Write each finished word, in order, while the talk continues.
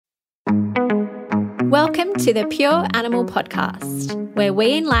Welcome to the Pure Animal Podcast, where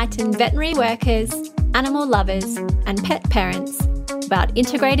we enlighten veterinary workers, animal lovers, and pet parents about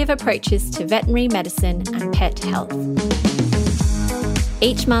integrative approaches to veterinary medicine and pet health.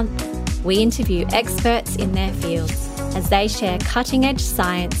 Each month, we interview experts in their fields as they share cutting-edge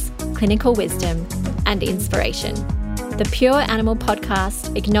science, clinical wisdom, and inspiration. The Pure Animal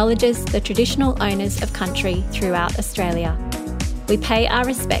Podcast acknowledges the traditional owners of country throughout Australia. We pay our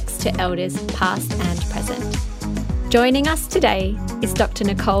respects to elders past and present. Joining us today is Dr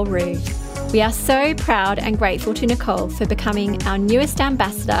Nicole Rous. We are so proud and grateful to Nicole for becoming our newest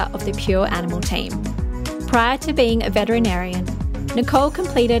ambassador of the Pure Animal team. Prior to being a veterinarian, Nicole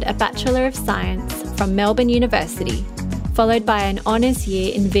completed a Bachelor of Science from Melbourne University, followed by an honours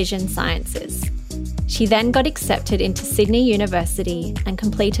year in Vision Sciences. She then got accepted into Sydney University and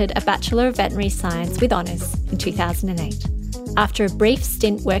completed a Bachelor of Veterinary Science with honours in 2008. After a brief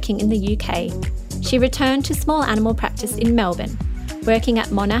stint working in the UK, she returned to small animal practice in Melbourne, working at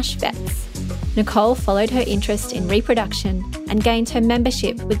Monash Vets. Nicole followed her interest in reproduction and gained her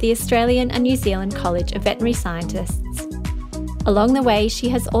membership with the Australian and New Zealand College of Veterinary Scientists. Along the way, she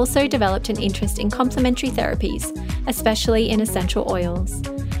has also developed an interest in complementary therapies, especially in essential oils.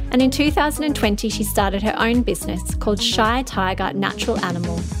 And in 2020, she started her own business called Shy Tiger Natural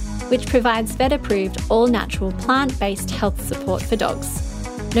Animal, which provides vet-approved, all-natural, plant-based health support for dogs.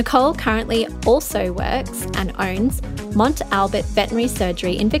 Nicole currently also works and owns Mont Albert Veterinary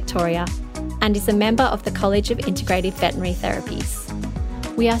Surgery in Victoria and is a member of the College of Integrative Veterinary Therapies.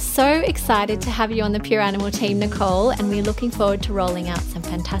 We are so excited to have you on the Pure Animal team, Nicole, and we're looking forward to rolling out some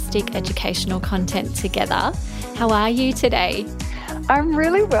fantastic educational content together. How are you today? I'm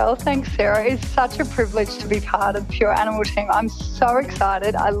really well, thanks, Sarah. It's such a privilege to be part of the Pure Animal team. I'm so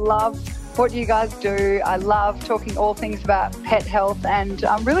excited. I love what you guys do. I love talking all things about pet health, and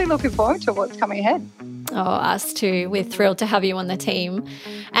I'm really looking forward to what's coming ahead. Oh, us too. We're thrilled to have you on the team.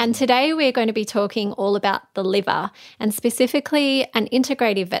 And today we're going to be talking all about the liver and specifically an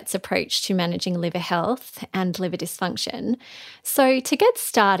integrative vet's approach to managing liver health and liver dysfunction. So to get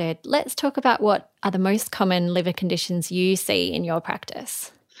started, let's talk about what are the most common liver conditions you see in your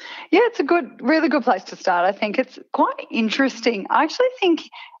practice. Yeah, it's a really good place to start. I think it's quite interesting. I actually think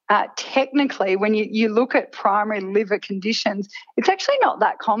technically, when you look at primary liver conditions, it's actually not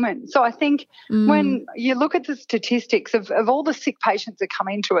that common. So I think when you look at the statistics of all the sick patients that come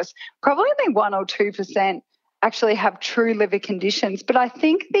into us, probably only 1 or 2% actually have true liver conditions. But I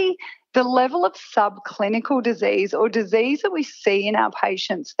think the level of subclinical disease or disease that we see in our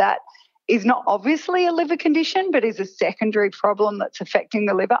patients that is not obviously a liver condition but is a secondary problem that's affecting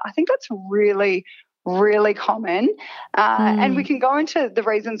the liver, I think that's really common. And we can go into the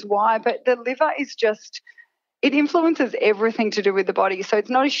reasons why, but the liver is it influences everything to do with the body. So it's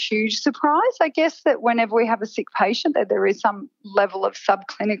not a huge surprise, I guess, that whenever we have a sick patient that there is some level of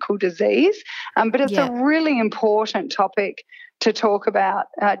subclinical disease. But it's a really important topic to talk about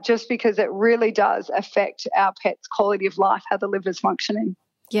just because it really does affect our pets' quality of life, how the liver's functioning.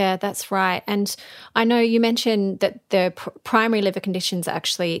 Yeah, that's right. And I know you mentioned that the primary liver conditions are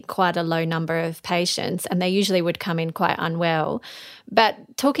actually quite a low number of patients and they usually would come in quite unwell. But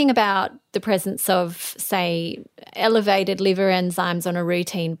talking about the presence of, say, elevated liver enzymes on a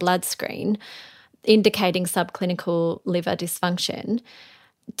routine blood screen indicating subclinical liver dysfunction,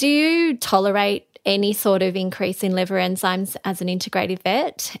 do you tolerate any sort of increase in liver enzymes as an integrative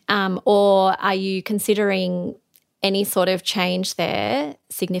vet, or are you considering any sort of change there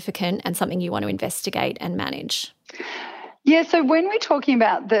significant and something you want to investigate and manage? Yeah, so when we're talking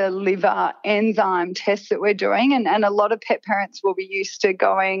about the liver enzyme tests that we're doing, and a lot of pet parents will be used to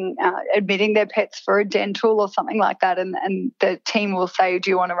going, admitting their pets for a dental or something like that, and the team will say, do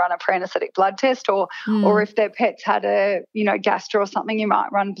you want to run a pre-anaesthetic blood test? Or if their pet's had a, gastro or something, you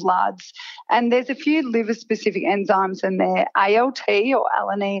might run bloods. And there's a few liver-specific enzymes in there, ALT or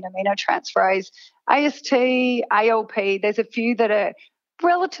alanine aminotransferase, AST, ALP. There's a few that are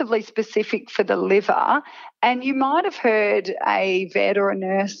relatively specific for the liver, and you might have heard a vet or a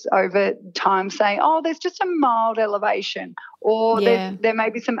nurse over time say, there's just a mild elevation, or there may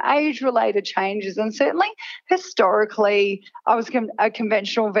be some age-related changes. And certainly historically, I was a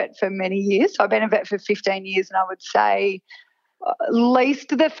conventional vet for many years, so I've been a vet for 15 years, and I would say at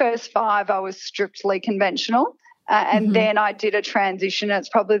least the first 5 I was strictly conventional, and then I did a transition. It's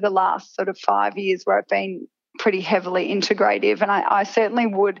probably the last sort of 5 years where I've been pretty heavily integrative, and I certainly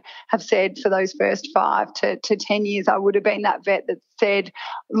would have said for those first 5 to 10 years I would have been that vet that said,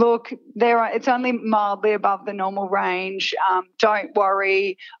 look, it's only mildly above the normal range, don't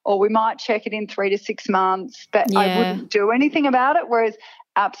worry, or we might check it in 3 to 6 months, but I wouldn't do anything about it. Whereas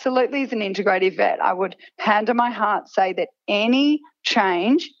absolutely, as an integrative vet, I would hand on my heart say that any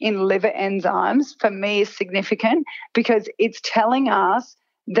change in liver enzymes for me is significant, because it's telling us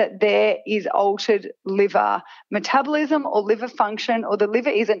that there is altered liver metabolism or liver function, or the liver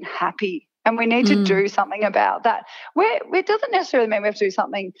isn't happy. And we need to do something about that. It doesn't necessarily mean we have to do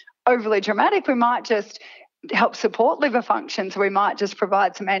something overly dramatic. We might just help support liver function. So we might just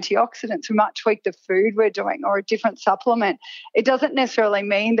provide some antioxidants. We might tweak the food we're doing or a different supplement. It doesn't necessarily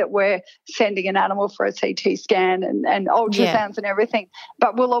mean that we're sending an animal for a CT scan and ultrasounds and everything,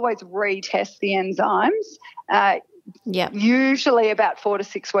 but we'll always retest the enzymes. Usually about 4 to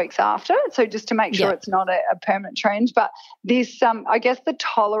 6 weeks after, so just to make sure it's not a permanent trend. But this, I guess, the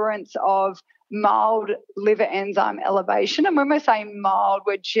tolerance of mild liver enzyme elevation, and when we're saying mild,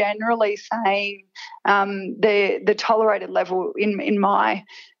 we're generally saying the tolerated level in my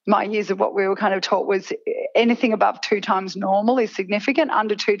years of what we were kind of taught was anything above 2 times normal is significant.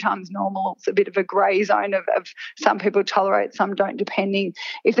 Under 2 times normal, it's a bit of a grey zone of some people tolerate, some don't, depending.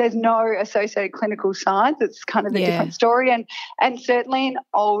 If there's no associated clinical signs, it's kind of a different story. And certainly in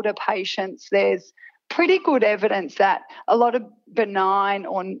older patients, there's pretty good evidence that a lot of benign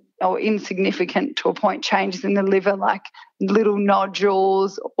or insignificant to a point changes in the liver, like little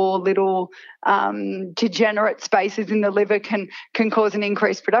nodules or little degenerate spaces in the liver can cause an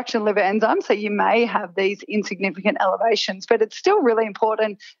increased production of liver enzymes. So you may have these insignificant elevations, but it's still really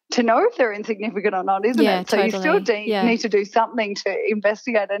important to know if they're insignificant or not, isn't it? So you still need to do something to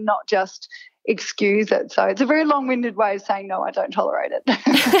investigate and not just excuse it. So it's a very long-winded way of saying, no, I don't tolerate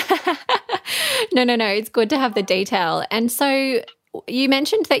it. No. It's good to have the detail. And so you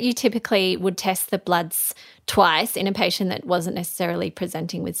mentioned that you typically would test the bloods twice in a patient that wasn't necessarily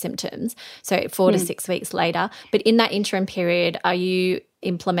presenting with symptoms, so 4 to 6 weeks later. But in that interim period, are you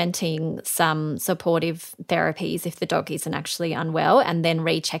implementing some supportive therapies if the dog isn't actually unwell, and then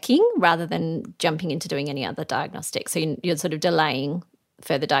rechecking rather than jumping into doing any other diagnostics? So you're sort of delaying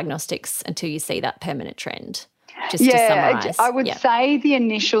further diagnostics until you see that permanent trend? Just to summarise. I would say the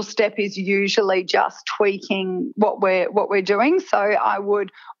initial step is usually just tweaking what we're doing. So I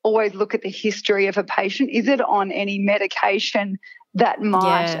would always look at the history of a patient. Is it on any medication that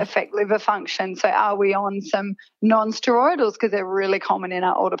might affect liver function? So are we on some non-steroidals, because they're really common in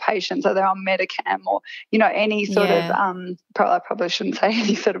our older patients? Are they on Medicam or, any sort of, I probably shouldn't say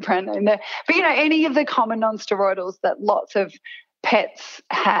any sort of brand name there, but, any of the common non-steroidals that lots of pets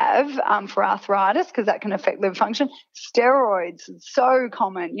have for arthritis, because that can affect liver function. Steroids, so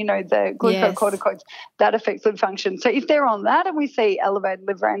common, the glucocorticoids, that affects liver function. So if they're on that and we see elevated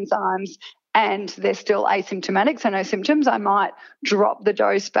liver enzymes and they're still asymptomatic, so no symptoms, I might drop the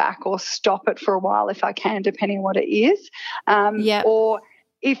dose back or stop it for a while if I can, depending on what it is. Or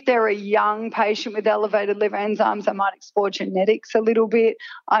if they're a young patient with elevated liver enzymes, I might explore genetics a little bit.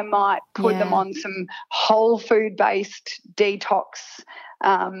 I might put them on some whole food-based detox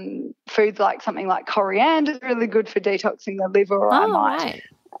foods, like something like coriander is really good for detoxing the liver. Or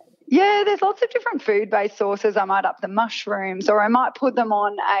there's lots of different food-based sources. I might up the mushrooms, or I might put them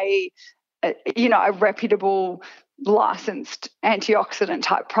on a reputable licensed antioxidant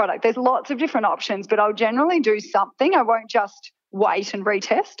type product. There's lots of different options, but I'll generally do something. I won't just wait and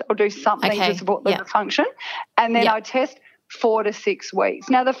retest. I'll do something to support liver function. And then I test 4 to 6 weeks.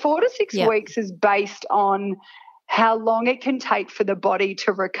 Now, the 4 to 6 weeks is based on how long it can take for the body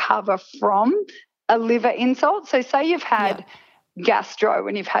to recover from a liver insult. So say you've had gastro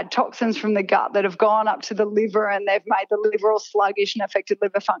and you've had toxins from the gut that have gone up to the liver and they've made the liver all sluggish and affected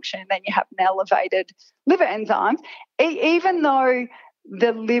liver function, and then you have an elevated liver enzymes. Even though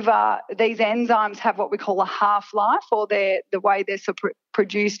the liver, these enzymes have what we call a half-life, or the way they're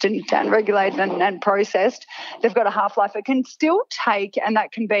produced and regulated and processed, they've got a half-life. It can still take, and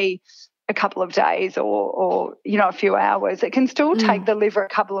that can be a couple of days or a few hours. It can still take the liver a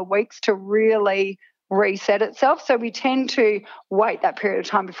couple of weeks to really reset itself. So we tend to wait that period of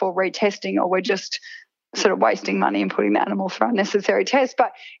time before retesting, or we're just sort of wasting money and putting the animal through unnecessary tests.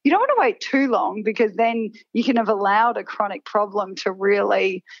 But you don't want to wait too long, because then you can have allowed a chronic problem to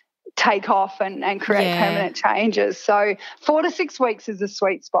really take off and create permanent changes. So 4 to 6 weeks is a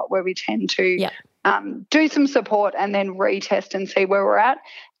sweet spot where we tend to do some support and then retest and see where we're at,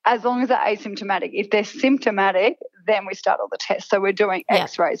 as long as they're asymptomatic. If they're symptomatic, then we start all the tests. So we're doing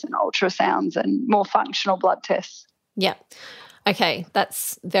x-rays and ultrasounds and more functional blood tests. Yeah. Okay,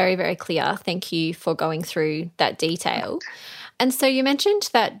 that's very, very clear. Thank you for going through that detail. And so you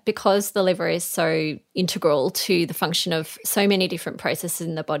mentioned that because the liver is so integral to the function of so many different processes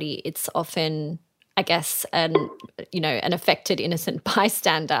in the body, it's often, I guess, an affected innocent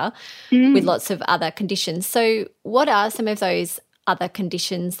bystander with lots of other conditions. So what are some of those other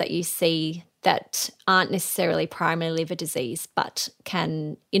conditions that you see that aren't necessarily primary liver disease but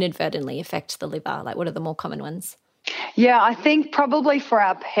can inadvertently affect the liver? Like, what are the more common ones? Yeah, I think probably for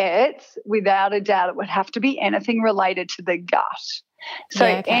our pets, without a doubt, it would have to be anything related to the gut.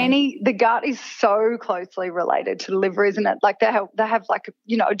 So the gut is so closely related to the liver, isn't it? Like they have like,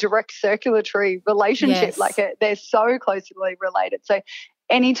 a direct circulatory relationship. Yes. They're so closely related. So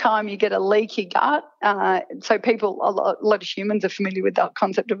anytime you get a leaky gut, so people, a lot of humans are familiar with that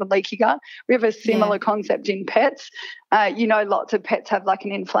concept of a leaky gut. We have a similar concept in pets. Lots of pets have like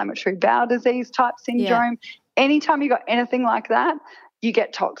an inflammatory bowel disease type syndrome. Yeah. Anytime you got anything like that, you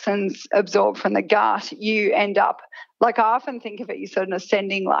get toxins absorbed from the gut. You end up, like I often think of it, you sort of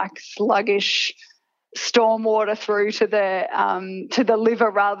sending like sluggish stormwater through to the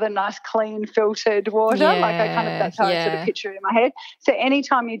liver rather than nice, clean, filtered water. That's how I sort of picture it in my head. So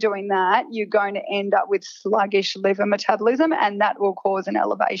anytime you're doing that, you're going to end up with sluggish liver metabolism, and that will cause an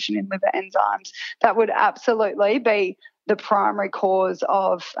elevation in liver enzymes. That would absolutely be the primary cause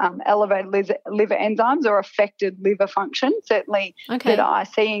of elevated liver enzymes or affected liver function, certainly that I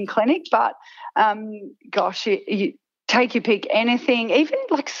see in clinic. But, you take your pick, anything, even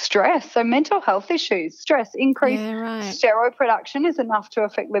like stress, so mental health issues, stress, increased steroid production is enough to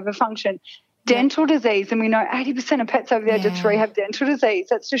affect liver function. Dental disease, and we know 80% of pets over the age of 3 have dental disease.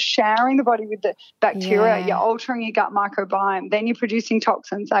 That's just showering the body with the bacteria. You're altering your gut microbiome. Then you're producing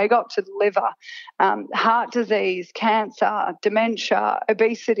toxins. They go up to the liver. Heart disease, cancer, dementia,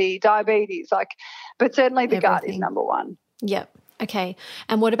 obesity, diabetes. But certainly the gut is number one. Yep. Okay.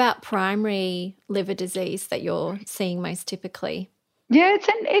 And what about primary liver disease that you're seeing most typically? Yeah,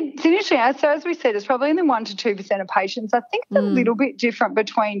 it's interesting. So as we said, it's probably in the 1% to 2% of patients. I think it's a little bit different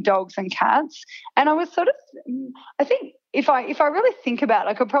between dogs and cats. And I think if I really think about it,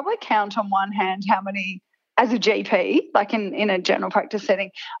 I could probably count on one hand how many, as a GP, like in a general practice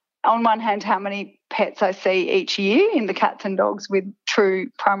setting, on one hand how many pets I see each year in the cats and dogs with true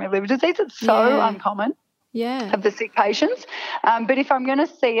primary liver disease. It's so uncommon of the sick patients. But if I'm going to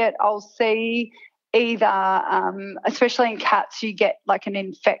see it, I'll see either, especially in cats, you get like an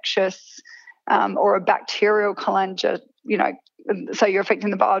infectious or a bacterial cholangio, so you're affecting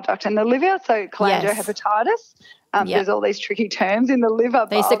the bile duct and the liver, so cholangiohepatitis. There's all these tricky terms in the liver.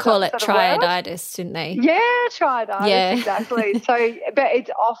 They used to call it triaditis, didn't they? Yeah, triaditis, exactly. But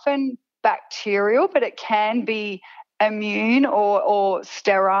it's often bacterial, but it can be immune or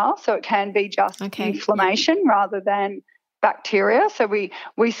sterile, so it can be just inflammation rather than bacteria. So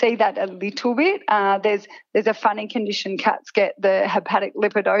we see that a little bit. There's a funny condition cats get, the hepatic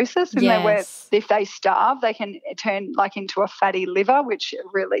lipidosis, and where if they starve, they can turn like into a fatty liver, which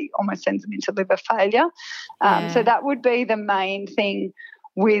really almost sends them into liver failure. So that would be the main thing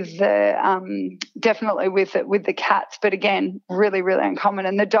with the definitely with the cats, but again, really, really uncommon.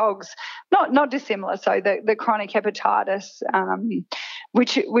 And the dogs, not dissimilar. So the chronic hepatitis,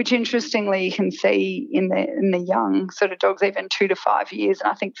 which interestingly you can see in the young sort of dogs, even 2 to 5 years, and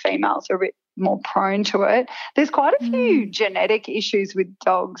I think females are a bit more prone to it. There's quite a few genetic issues with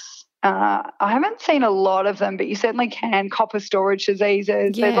dogs. I haven't seen a lot of them, but you certainly can. Copper storage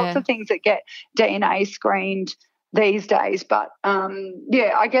diseases. There's lots of things that get DNA screened these days. But,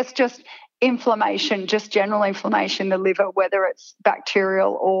 I guess just inflammation, just general inflammation in the liver, whether it's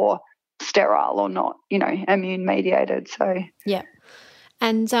bacterial or sterile or not, immune mediated. So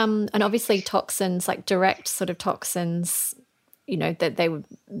and obviously toxins, like direct sort of toxins, that they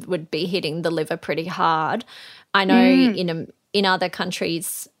would be hitting the liver pretty hard. I know in other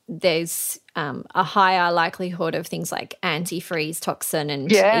countries there's a higher likelihood of things like antifreeze toxin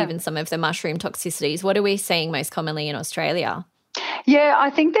and even some of the mushroom toxicities. What are we seeing most commonly in Australia? Yeah, I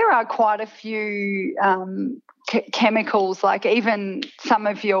think there are quite a few chemicals, like even some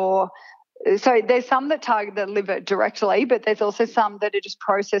of your – so there's some that target the liver directly, but there's also some that are just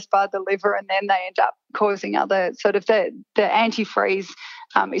processed by the liver, and then they end up causing other sort of the antifreeze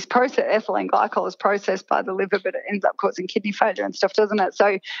is processed, ethylene glycol is processed by the liver, but it ends up causing kidney failure and stuff, doesn't it?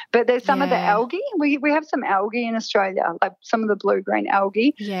 So, but there's some of the algae. We have some algae in Australia, like some of the blue-green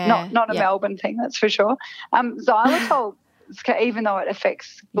algae. Not a Melbourne thing, that's for sure. Xylitol, even though it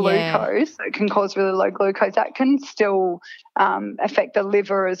affects glucose, so it can cause really low glucose, that can still affect the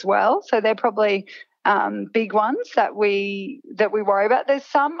liver as well. So they're probably big ones that we worry about. There's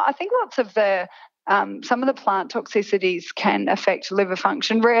I think lots of the some of the plant toxicities can affect liver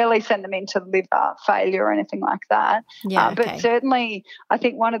function, rarely send them into liver failure or anything like that. But certainly I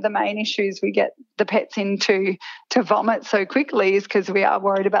think one of the main issues we get the pets into to vomit so quickly is because we are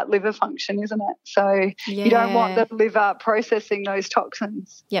worried about liver function, isn't it? So you don't want the liver processing those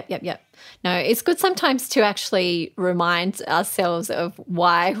toxins. Yep. No, it's good sometimes to actually remind ourselves of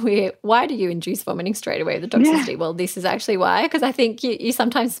why do you induce vomiting straight away with the toxicity? Yeah. Well, this is actually why, because I think you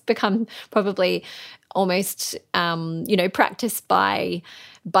sometimes become probably almost, practiced by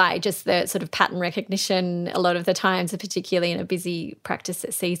just the sort of pattern recognition a lot of the times, particularly in a busy practice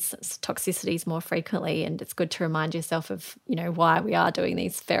that sees toxicities more frequently. And it's good to remind yourself of, why we are doing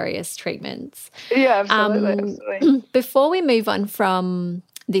these various treatments. Yeah, absolutely. Before we move on from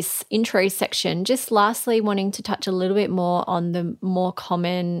this intro section, just lastly wanting to touch a little bit more on the more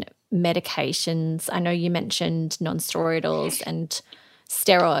common medications. I know you mentioned non-steroidals and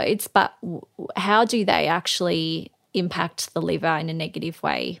steroids, but how do they actually impact the liver in a negative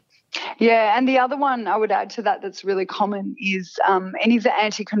way? Yeah, and the other one I would add to that that's really common is any of the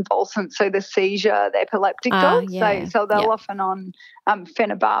anticonvulsants, so the seizure, the epileptic drugs. Yeah. So they're often on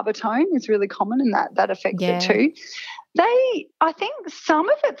phenobarbital is really common, and that affects it too. I think some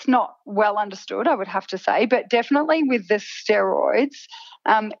of it's not well understood, I would have to say, but definitely with the steroids,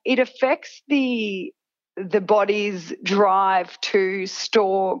 it affects the body's drive to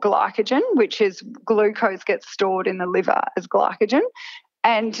store glycogen, which is glucose gets stored in the liver as glycogen.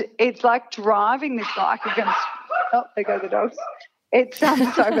 And it's like driving this glycogen. Oh, there go the dogs. It's sorry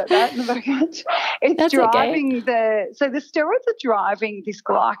about that in the background. It's That's driving okay. So the steroids are driving this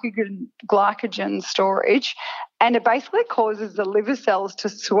glycogen storage, and it basically causes the liver cells to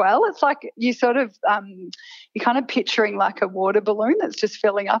swell. It's like you sort of you're kind of picturing like a water balloon that's just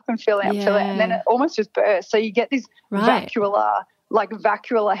filling up and filling up, and then it almost just bursts. So you get this vacuolar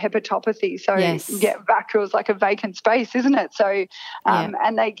hepatopathy. So vacuole is like a vacant space, isn't it? So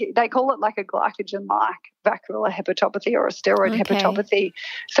and they call it like a glycogen-like vacuolar hepatopathy or a steroid hepatopathy.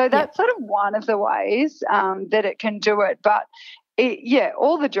 So that's sort of one of the ways that it can do it. But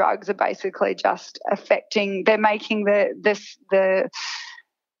all the drugs are basically just affecting. They're making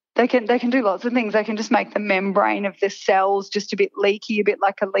They can do lots of things. They can just make the membrane of the cells just a bit leaky, a bit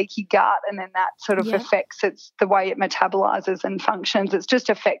like a leaky gut, and then that sort of affects the way it metabolizes and functions. It's just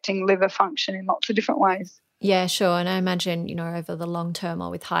affecting liver function in lots of different ways. Yeah, sure. And I imagine, over the long term or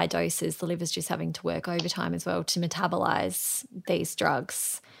with high doses, the liver's just having to work overtime as well to metabolize these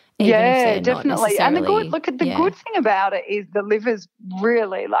drugs. Definitely. And the good thing about it is the liver's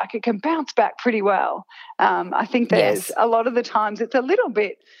really it can bounce back pretty well. I think there's a lot of the times it's a little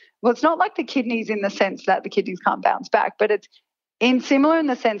bit, it's not like the kidneys in the sense that the kidneys can't bounce back, but it's similar in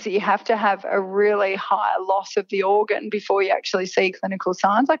the sense that you have to have a really high loss of the organ before you actually see clinical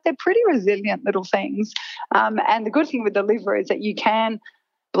signs. Like they're pretty resilient little things. And the good thing with the liver is that you can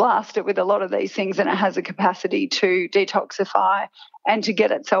blast it with a lot of these things, and it has a capacity to detoxify and to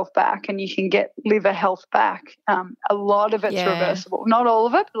get itself back, and you can get liver health back. A lot of it's reversible. Not all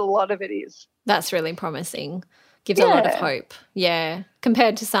of it, but a lot of it is. That's really promising. Gives a lot of hope. Yeah,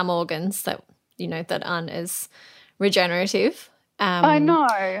 compared to some organs that that aren't as regenerative. I know.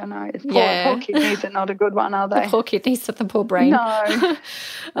 Poor kidneys are not a good one, are they? The poor kidneys with the poor brain. No,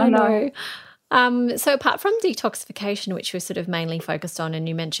 I know. So apart from detoxification, which we're sort of mainly focused on, and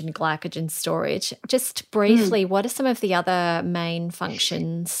you mentioned glycogen storage, just briefly, what are some of the other main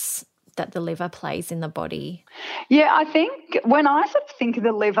functions that the liver plays in the body? Yeah, I think when I sort of think of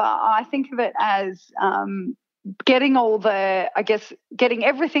the liver, I think of it as getting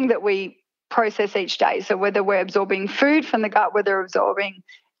everything that we process each day. So whether we're absorbing food from the gut, whether we're absorbing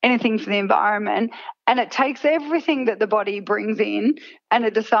anything from the environment, and it takes everything that the body brings in and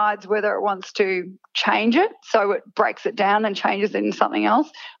it decides whether it wants to change it, so it breaks it down and changes it into something else,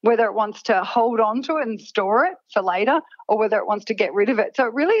 whether it wants to hold on to it and store it for later, or whether it wants to get rid of it. So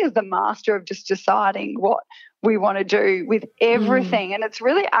it really is the master of just deciding what we want to do with everything, and it's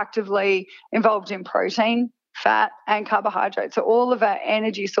really actively involved in protein, fat and carbohydrates. So all of our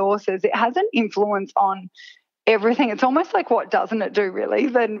energy sources, it has an influence on everything. It's almost like what doesn't it do really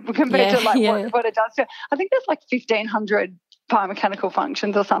then compared to what it does. So I think there's like 1,500 biomechanical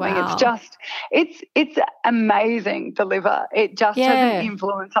functions or something. Wow. It's amazing, the liver. It just has an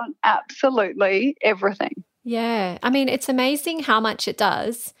influence on absolutely everything. Yeah. I mean, it's amazing how much it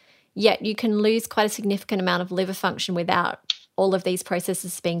does, yet you can lose quite a significant amount of liver function without all of these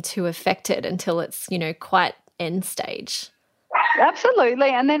processes being too affected until it's, quite end stage. Absolutely.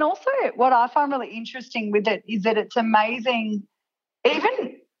 And then also what I find really interesting with it is that it's amazing,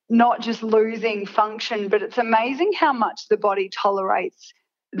 even not just losing function, but it's amazing how much the body tolerates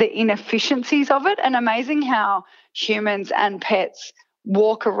the inefficiencies of it, and amazing how humans and pets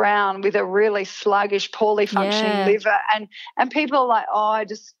walk around with a really sluggish, poorly functioning liver, and people are like, I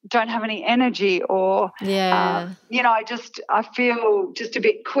just don't have any energy, or I feel just a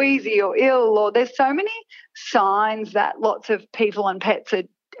bit queasy or ill, or there's so many signs that lots of people and pets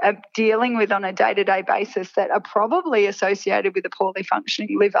are dealing with on a day-to-day basis that are probably associated with a poorly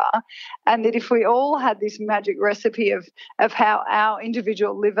functioning liver, and that if we all had this magic recipe of how our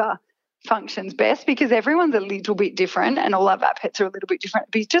individual liver functions best, because everyone's a little bit different and all of our pets are a little bit different.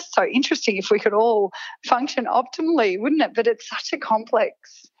 It'd be just so interesting if we could all function optimally, wouldn't it? But it's such a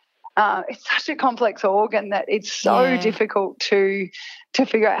complex organ that it's so difficult to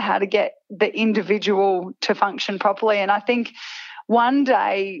figure out how to get the individual to function properly. And I think one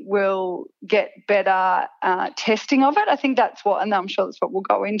day we'll get better testing of it. I think that's what, and I'm sure that's what we'll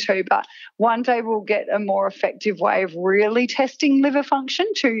go into, but one day we'll get a more effective way of really testing liver function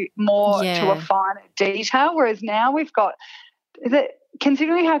to a finer detail, whereas now we've got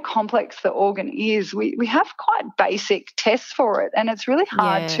considering how complex the organ is, we have quite basic tests for it, and it's really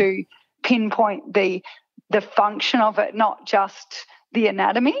hard to pinpoint the function of it, not just the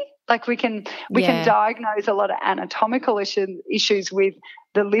anatomy. Like we can diagnose a lot of anatomical issues with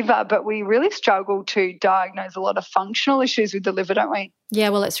the liver, but we really struggle to diagnose a lot of functional issues with the liver, don't we? Yeah,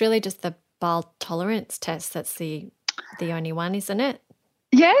 well, it's really just the bile tolerance test that's the only one, isn't it?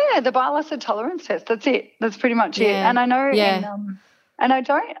 Yeah, the bile acid tolerance test. That's it. That's pretty much it. And I know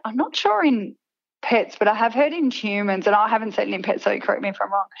I'm not sure in pets, but I have heard in humans, and I haven't seen it in pets, so correct me if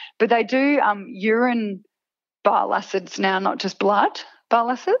I'm wrong, but they do urine bile acids now, not just blood bile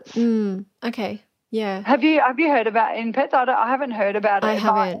acids. Okay, yeah. Have you heard about it in pets? I haven't heard about it. I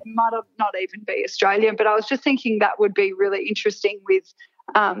haven't. It might not even be Australian, but I was just thinking that would be really interesting with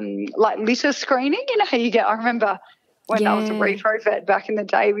like litter screening. You know how you get, I remember when I was a repro vet back in the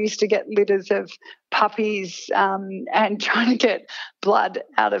day, we used to get litters of puppies and trying to get blood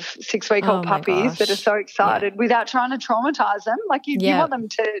out of 6-week-old puppies that are so excited without trying to traumatise them. Like you want them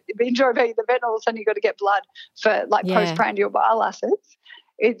to enjoy being the vet, and all of a sudden you've got to get blood for like postprandial bile acids.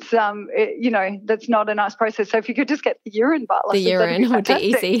 It's that's not a nice process. So if you could just get the urine bile acids, the urine would be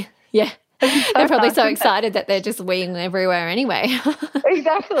easy. Yeah. They're probably so excited that they're just weeing everywhere anyway.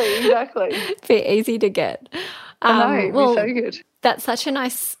 Exactly. Be easy to get. I know, so good. That's such a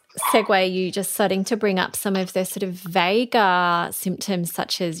nice segue, you just starting to bring up some of the sort of vaguer symptoms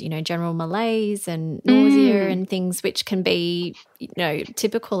such as, general malaise and nausea and things which can be,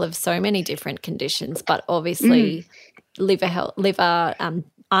 typical of so many different conditions, but obviously unwell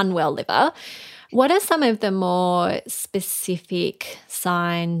liver. What are some of the more specific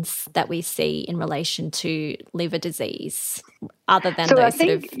signs that we see in relation to liver disease other than those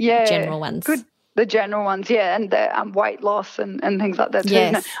general ones? Good. The general ones, and the weight loss and things like that too.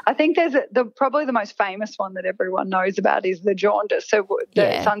 Yes. I think there's probably the most famous one that everyone knows about is the jaundice, so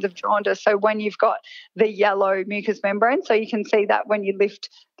the signs of jaundice. So when you've got the yellow mucous membrane, so you can see that when you lift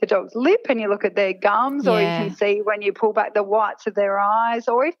the dog's lip and you look at their gums, or you can see when you pull back the whites of their eyes,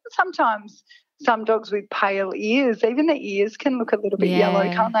 or even sometimes some dogs with pale ears, even the ears can look a little bit yellow,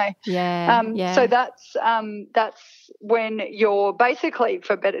 can't they? So that's when you're basically,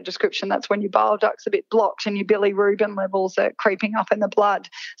 for better description, that's when your bile duct's a bit blocked and your bilirubin levels are creeping up in the blood.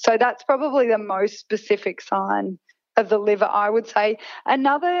 So that's probably the most specific sign of the liver, I would say.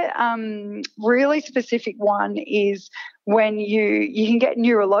 Another really specific one is when you can get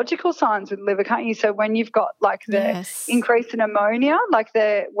neurological signs with liver, can't you? So when you've got like the increase in ammonia,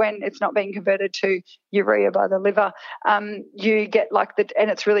 when it's not being converted to urea by the liver, you get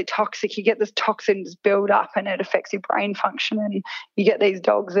and it's really toxic. You get this toxins build up and it affects your brain function, and you get these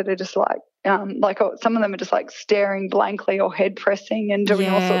dogs that are just some of them are just like staring blankly or head pressing and doing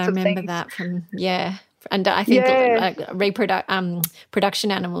all sorts of things. I remember that from And I think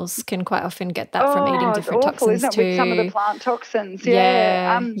production animals can quite often get that from eating different toxins too. With some of the plant toxins,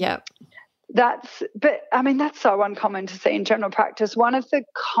 that's so uncommon to see in general practice. One of the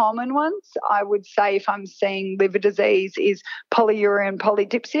common ones I would say if I'm seeing liver disease is polyuria and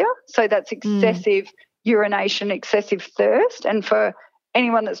polydipsia. So that's excessive urination, excessive thirst. And for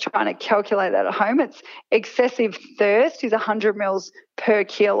anyone that's trying to calculate that at home, it's excessive thirst is 100 mils per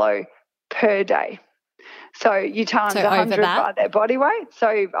kilo per day. So you times 100 by their body weight.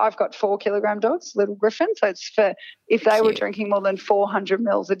 So I've got 4 kilogram dogs, little Griffin. So it's if they were drinking more than 400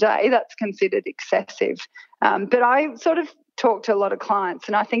 mils a day, that's considered excessive. But I sort of talk to a lot of clients,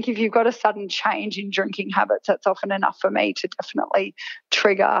 and I think if you've got a sudden change in drinking habits, that's often enough for me to definitely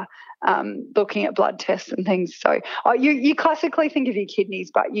trigger looking at blood tests and things. So you classically think of your kidneys,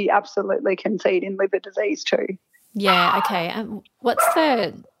 but you absolutely can see it in liver disease too. Yeah, okay.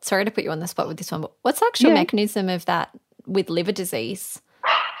 Sorry to put you on the spot with this one, but what's the actual mechanism of that with liver disease?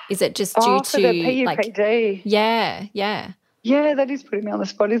 Is it just due to the PUPD? Yeah. Yeah, that is putting me on the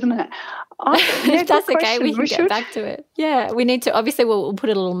spot, isn't it? If that's okay, we can should get back to it. Yeah, we need to. Obviously, we'll put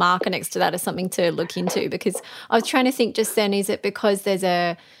a little marker next to that as something to look into, because I was trying to think just then, is it because there's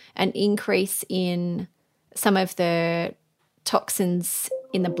an increase in some of the toxins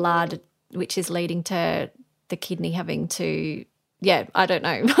in the blood, which is leading to the kidney having to, I don't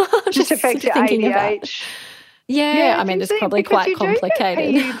know. just affect your ADH. Yeah, I mean, it's probably quite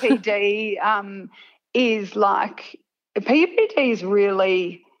complicated. PUPD is like, PUPD is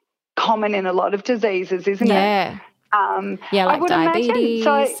really common in a lot of diseases, isn't it? Yeah. Like I would diabetes.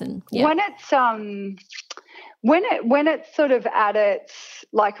 Imagine. So when it's sort of at its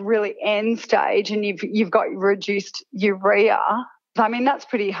like really end stage and you've got reduced urea, I mean, that's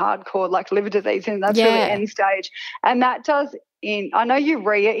pretty hardcore, like liver disease, and that's really end stage. And that does I know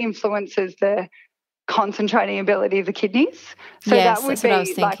urea influences the concentrating ability of the kidneys. So that would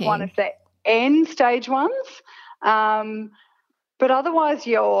be like one of the end stage ones. But otherwise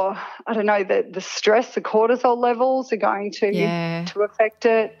the stress, the cortisol levels are going to affect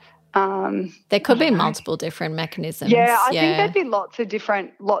it. There could be multiple different mechanisms. Yeah, I think there'd be lots of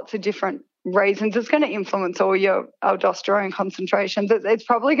different reasons. It's going to influence all your aldosterone concentrations. It's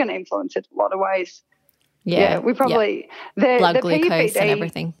probably going to influence it a lot of ways. Yeah, we probably blood glucose and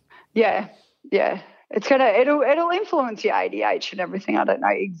everything. Yeah. It'll influence your ADH and everything. I don't know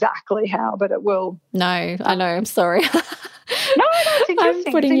exactly how, but it will. No, I know. I'm sorry. No, it's interesting.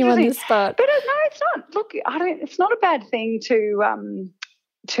 I'm putting you on the spot. But no, it's not. Look, it's not a bad thing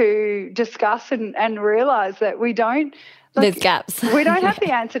to discuss and realise that we don't. There's gaps. We don't have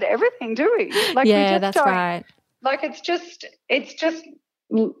the answer to everything, do we? Like, that's right. Like it's just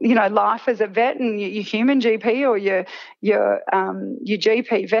life as a vet, and your human GP or your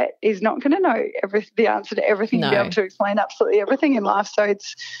GP vet is not going to know the answer to everything. No. To be able to explain absolutely everything in life. So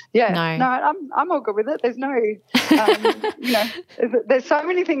it's I'm all good with it. There's no there's so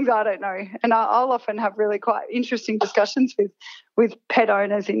many things I don't know, and I'll often have really quite interesting discussions with pet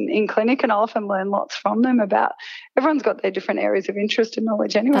owners in clinic, and I'll often learn lots from them about. Everyone's got their different areas of interest and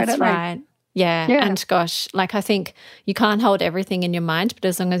knowledge anyway. That's right. They? Yeah, and gosh, like I think you can't hold everything in your mind, but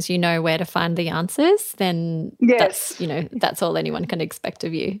as long as you know where to find the answers, then that's all anyone can expect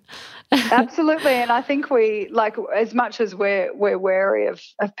of you. Absolutely, and I think we, like, as much as we're wary of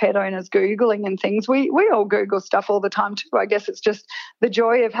pet owners Googling and things, we all Google stuff all the time too. I guess it's just the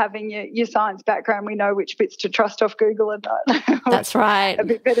joy of having your science background. We know which bits to trust off Google and not. That's right. A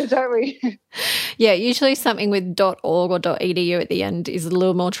bit better, don't we? Yeah, usually something with .org or .edu at the end is a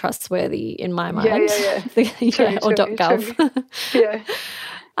little more trustworthy in my mind. Or .gov. Yeah.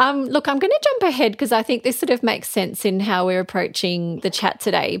 Look, I'm going to jump ahead because I think this sort of makes sense in how we're approaching the chat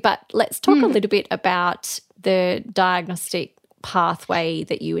today. But let's talk a little bit about the diagnostic pathway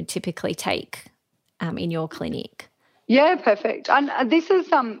that you would typically take in your clinic. Yeah, perfect. And this is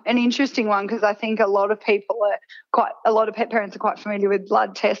an interesting one because I think a lot of pet parents are quite familiar with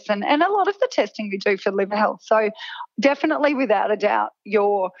blood tests and a lot of the testing we do for liver health. So definitely, without a doubt,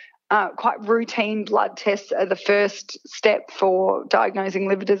 your quite routine blood tests are the first step for diagnosing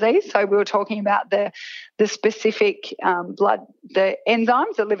liver disease. So we were talking about the specific the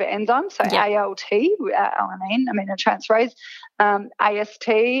enzymes, the liver enzymes, so ALT, alanine, aminotransferase, AST,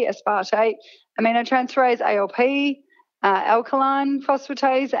 aspartate, aminotransferase, ALP, alkaline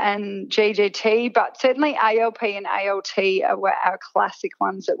phosphatase, and GGT. But certainly ALP and ALT are our classic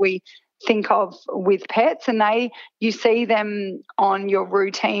ones that we think of with pets, and you see them on your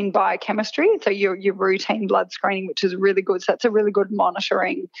routine biochemistry, so your routine blood screening, which is really good. So that's a really good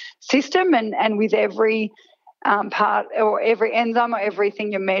monitoring system, and with every part or every enzyme or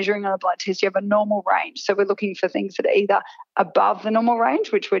everything you're measuring on a blood test, you have a normal range. So we're looking for things that are either above the normal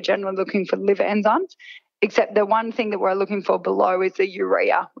range, which we're generally looking for liver enzymes, except the one thing that we're looking for below is the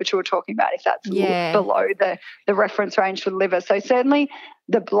urea, which we were talking about, if that's below the reference range for the liver. So certainly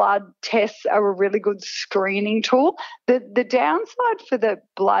the blood tests are a really good screening tool. The downside for the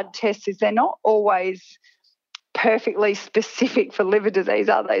blood tests is they're not always perfectly specific for liver disease,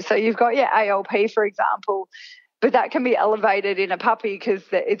 are they? So you've got your ALP, for example, but that can be elevated in a puppy because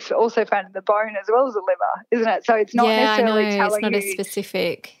it's also found in the bone as well as the liver, isn't it? So it's not necessarily telling you. It's not as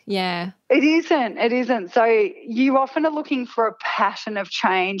specific. Yeah. It isn't. So you often are looking for a pattern of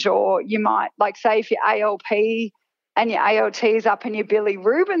change, or you might, like, say if your ALP and your ALT is up and your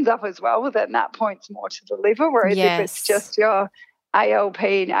bilirubin's up as well, then that points more to the liver, whereas if it's just your ALP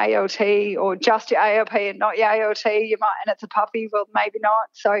and ALT, or just your ALP and not your ALT, you might, and it's a puppy, well, maybe not.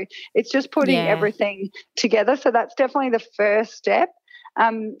 So it's just putting everything together. So that's definitely the first step.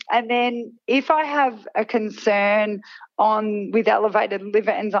 And then if I have a concern with elevated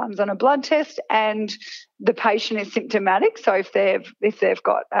liver enzymes on a blood test and the patient is symptomatic. So if they've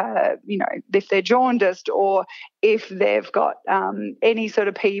got if they're jaundiced, or if they've got any sort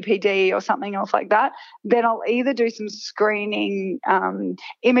of PEPD or something else like that, then I'll either do some screening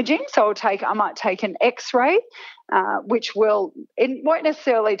imaging. So I might take an X-ray, which won't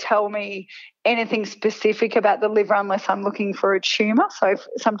necessarily tell me anything specific about the liver unless I'm looking for a tumour. So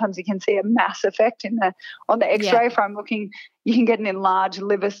sometimes you can see a mass effect on the X-ray. If I'm looking, you can get an enlarged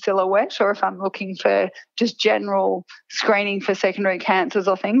liver silhouette, or if I'm looking for just general screening for secondary cancers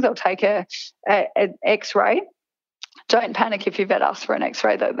or things, I'll take an X-ray. Don't panic if you've had asked for an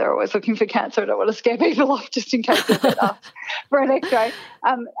X-ray, though. They're always looking for cancer. I don't want to scare people off just in case they've had asked for an X-ray.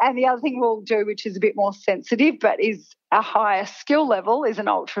 And the other thing we'll do, which is a bit more sensitive but is a higher skill level, is an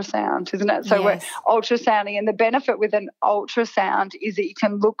ultrasound, isn't it? So We're ultrasounding, and the benefit with an ultrasound is that you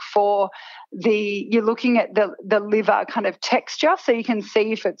can look for you're looking at the liver kind of texture, so you can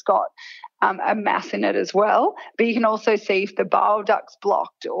see if it's got a mass in it as well, but you can also see if the bile duct's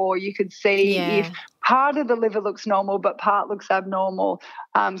blocked, or you could see if part of the liver looks normal but part looks abnormal.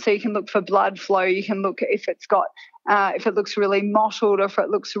 So you can look for blood flow. You can look if it's got if it looks really mottled, or if it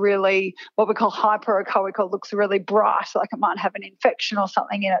looks really what we call hyperechoic, or looks really bright, like it might have an infection or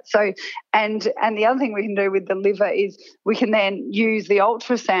something in it. So, and the other thing we can do with the liver is we can then use the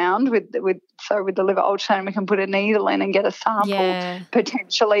ultrasound with the liver ultrasound, we can put a needle in and get a sample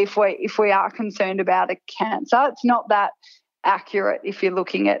potentially if we are concerned about a cancer. It's not that accurate if you're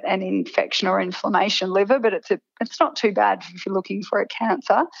looking at an infection or inflammation liver, but it's not too bad if you're looking for a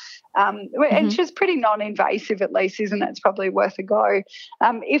cancer. And it's just pretty non-invasive, at least, isn't it? It's probably worth a go.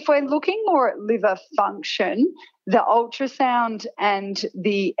 If we're looking more at liver function, the ultrasound and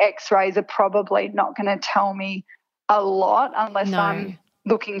the X-rays are probably not going to tell me a lot unless I'm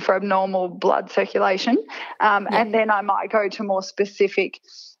looking for abnormal blood circulation. And then I might go to more specific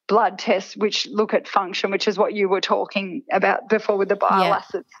blood tests which look at function, which is what you were talking about before with the bile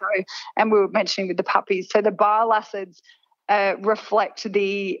acids. So, and we were mentioning with the puppies. So the bile acids reflect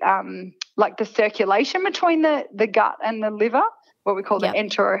the the circulation between the gut and the liver, what we call the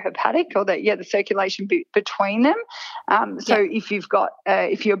enterohepatic, or the circulation between them. So if you've got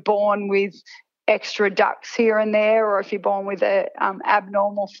if you're born with extra ducts here and there, or if you're born with a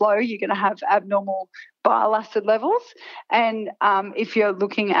abnormal flow, you're going to have abnormal bile acid levels. And if you're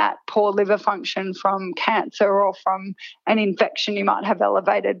looking at poor liver function from cancer or from an infection, you might have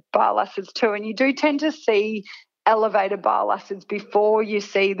elevated bile acids too. And you do tend to see elevated bile acids before you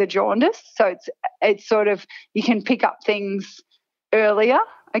see the jaundice. So it's sort of, you can pick up things earlier,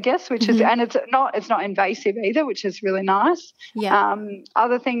 I guess, which is, and it's not invasive either, which is really nice.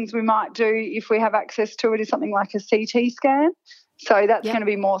 Other things we might do if we have access to it is something like a CT scan. So that's going to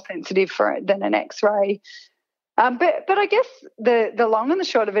be more sensitive for it than an X-ray. But I guess the long and the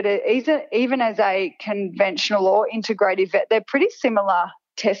short of it is, even as a conventional or integrative vet, they're pretty similar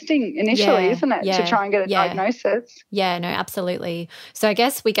testing initially, isn't it, to try and get a diagnosis? Yeah, no, absolutely. So I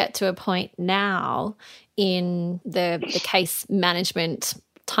guess we get to a point now in the case management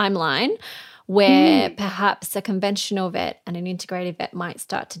timeline where perhaps a conventional vet and an integrative vet might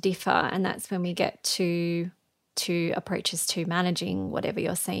start to differ, and that's when we get to approaches to managing whatever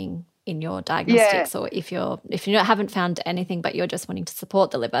you're seeing in your diagnostics, or if you haven't found anything but you're just wanting to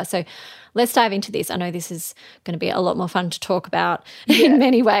support the liver. So let's dive into this. I know this is going to be a lot more fun to talk about in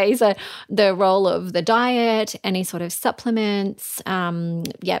many ways. The role of the diet, any sort of supplements. I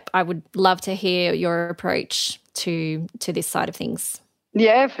would love to hear your approach to this side of things.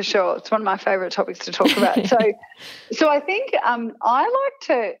 Yeah, for sure. It's one of my favourite topics to talk about. So I think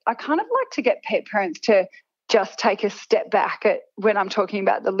I kind of like to get pet parents to just take a step back when I'm talking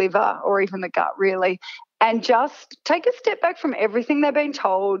about the liver or even the gut, really, and just take a step back from everything they've been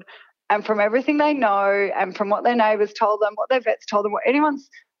told and from everything they know and from what their neighbours told them, what their vets told them, what anyone's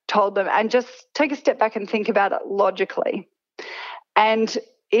told them, and just take a step back and think about it logically. And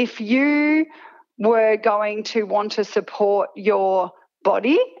if you were going to want to support your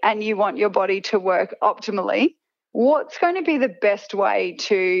body and you want your body to work optimally, what's going to be the best way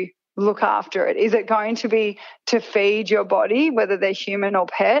to look after it? Is it going to be to feed your body, whether they're human or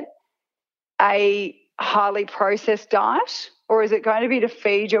pet, a highly processed diet, or is it going to be to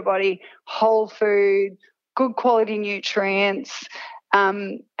feed your body whole food, good quality nutrients?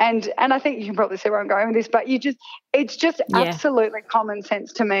 And I think you can probably see where I'm going with this, but it's just absolutely common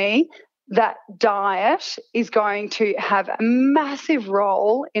sense to me that diet is going to have a massive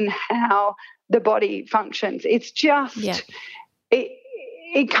role in how the body functions. It's just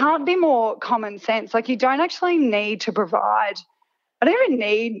it can't be more common sense. Like, you don't actually need to provide – I don't even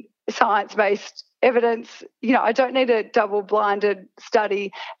need science-based evidence. I don't need a double-blinded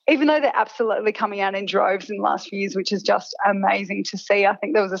study, even though they're absolutely coming out in droves in the last few years, which is just amazing to see. I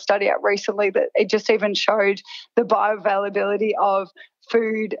think there was a study out recently that it just even showed the bioavailability of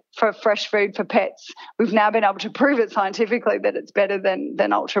fresh food for pets. We've now been able to prove it scientifically that it's better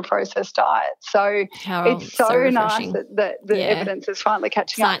than ultra-processed diets. So it's so nice that the evidence is finally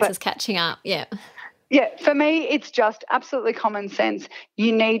catching up. Science is catching up, yeah. Yeah, for me, it's just absolutely common sense.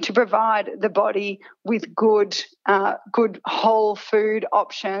 You need to provide the body with good whole food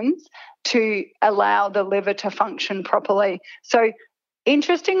options to allow the liver to function properly. So,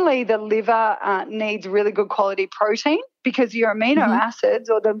 interestingly, the liver needs really good quality protein because your amino acids,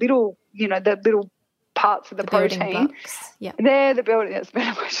 or the little parts of the protein, they're the building. That's a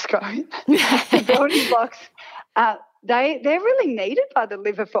better way to describe it. The building blocks. They're really needed by the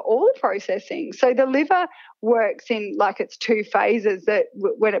liver for all the processing. So the liver works in its two phases, that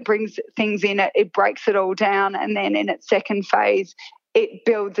when it brings things in, it breaks it all down, and then in its second phase it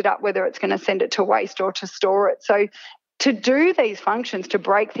builds it up, whether it's going to send it to waste or to store it. So to do these functions, to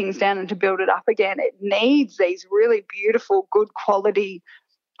break things down and to build it up again, it needs these really beautiful, good quality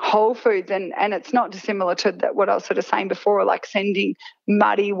whole foods, and it's not dissimilar to what I was sort of saying before, like sending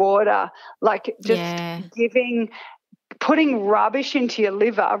muddy water, putting rubbish into your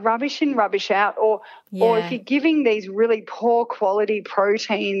liver, rubbish in, rubbish out, or if you're giving these really poor quality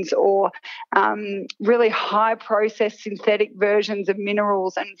proteins or really high processed synthetic versions of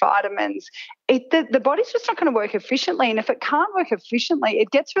minerals and vitamins, the body's just not going to work efficiently. And if it can't work efficiently, it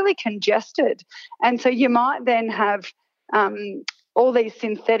gets really congested. And so you might then have all these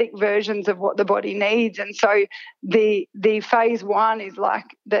synthetic versions of what the body needs. And so the phase one is like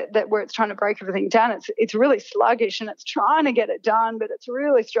that where it's trying to break everything down. It's really sluggish and it's trying to get it done, but it's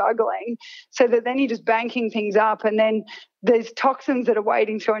really struggling. So that then you're just banking things up, and then there's toxins that are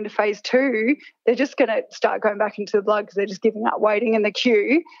waiting to go into phase two. They're just going to start going back into the blood because they're just giving up waiting in the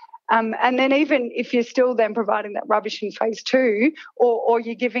queue. And then even if you're still then providing that rubbish in phase two, or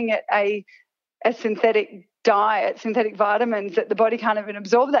you're giving it a synthetic diet, synthetic vitamins, that the body can't even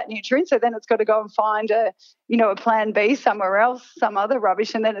absorb that nutrient, so then it's got to go and find a plan B somewhere else, some other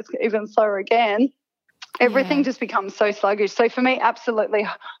rubbish, and then it's even slower again. Everything just becomes so sluggish. So for me, absolutely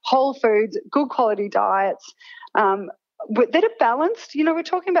whole foods, good quality diets that are balanced. We're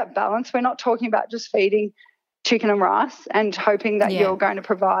talking about balance. We're not talking about just feeding chicken and rice and hoping that you're going to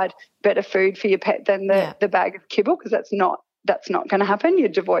provide better food for your pet than the bag of kibble, because that's not going to happen. You're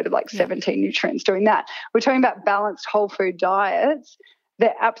devoid of 17 nutrients doing that. We're talking about balanced whole food diets.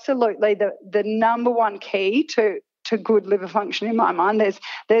 They're absolutely the number one key to good liver function in my mind.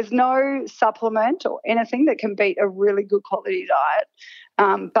 There's no supplement or anything that can beat a really good quality diet.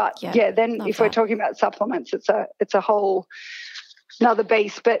 If we're talking about supplements, it's a whole another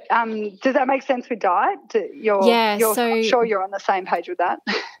beast. But does that make sense with diet? I'm sure you're on the same page with that.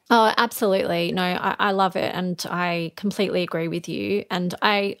 Oh, absolutely. No, I love it, and I completely agree with you. And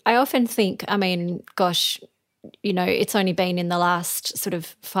I often think, it's only been in the last sort of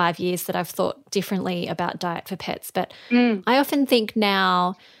 5 years that I've thought differently about diet for pets. But I often think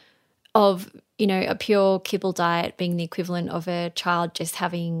now of, a pure kibble diet being the equivalent of a child just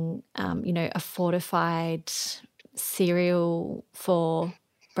having, a fortified cereal for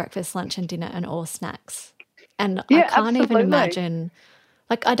breakfast, lunch and dinner and all snacks. And I can't even imagine,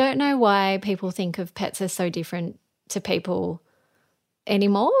 I don't know why people think of pets as so different to people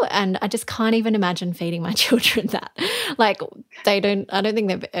anymore, and I just can't even imagine feeding my children that. I don't think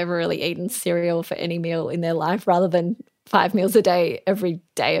they've ever really eaten cereal for any meal in their life rather than 5 meals a day every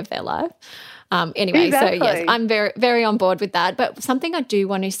day of their life. Anyway, exactly. So yes, I'm very, very on board with that. But something I do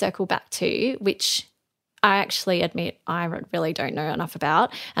want to circle back to, which I actually admit I really don't know enough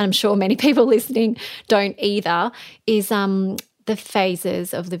about, and I'm sure many people listening don't either, is the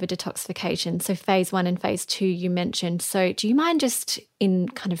phases of liver detoxification. So phase 1 and phase 2 you mentioned. So do you mind just in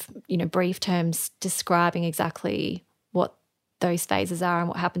kind of, brief terms describing exactly what those phases are and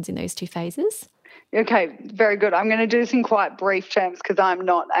what happens in those two phases? Okay, very good. I'm going to do this in quite brief terms because I'm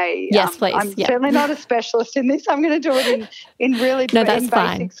not yes, please. I'm certainly not a specialist in this. I'm going to do it in really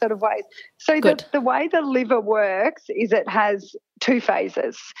basic sort of ways. So the way the liver works is it has two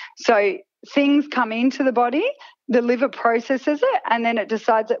phases. So things come into the body, the liver processes it, and then it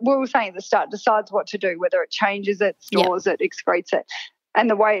decides, we were saying at the start, decides what to do, whether it changes it, stores it, excretes it. And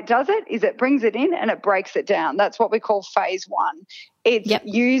the way it does it is it brings it in and it breaks it down. That's what we call phase 1. It's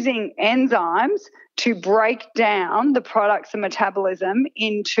using enzymes to break down the products of metabolism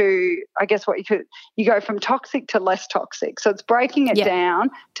into, I guess, you go from toxic to less toxic. So it's breaking it down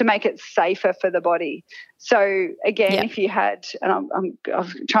to make it safer for the body. So again, if you had, and I'll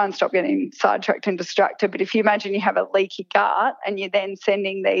try and stop getting sidetracked and distracted, but if you imagine you have a leaky gut and you're then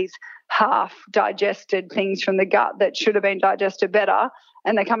sending these half digested things from the gut that should have been digested better,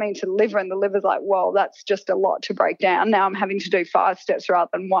 and they're coming into the liver, and the liver's like, well, that's just a lot to break down. Now I'm having to do 5 steps rather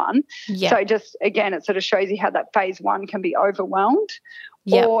than 1. So just, again, it sort of shows you how that phase 1 can be overwhelmed.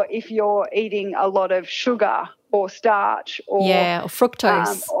 Or if you're eating a lot of sugar or starch or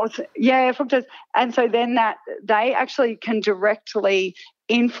fructose. Fructose. And so then that they actually can directly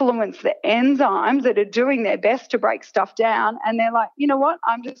influence the enzymes that are doing their best to break stuff down. And they're like, you know what,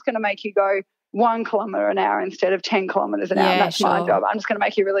 I'm just going to make you go 1 kilometre an hour instead of 10 kilometres an hour. That's my job. I'm just going to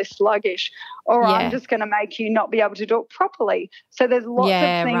make you really sluggish, or I'm just going to make you not be able to do it properly. So there's lots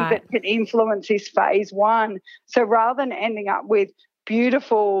of things that can influence this phase 1. So rather than ending up with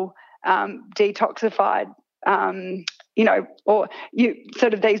beautiful detoxified or you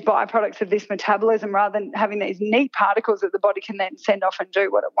sort of these byproducts of this metabolism, rather than having these neat particles that the body can then send off and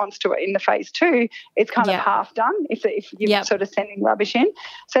do what it wants to it in the phase 2, it's kind of half done if you're sort of sending rubbish in.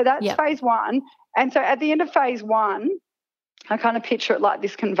 So that's phase 1. And so at the end of phase 1, I kind of picture it like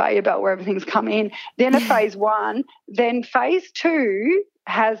this conveyor belt where everything's come in. The end of phase 1, then phase 2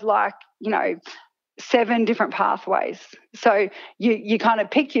 has 7 different pathways. So you kind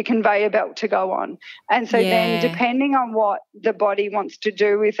of pick your conveyor belt to go on. And so then depending on what the body wants to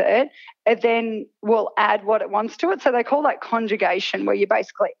do with it, it then will add what it wants to it. So they call that conjugation, where you're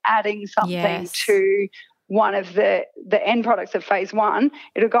basically adding something to one of the end products of phase 1.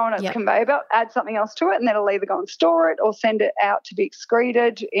 It'll go on its conveyor belt, add something else to it, and then it'll either go and store it or send it out to be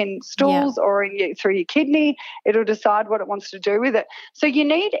excreted in stools or through your kidney. It'll decide what it wants to do with it. So you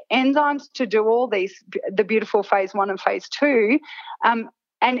need enzymes to do all these, the beautiful phase 1 and phase 2.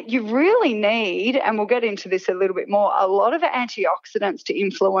 And you really need, and we'll get into this a little bit more, a lot of antioxidants to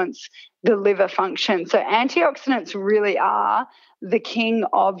influence the liver function. So antioxidants really are the king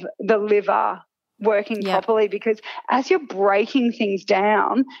of the liver working properly, because as you're breaking things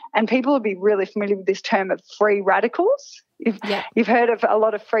down, and people will be really familiar with this term of free radicals. You've heard of a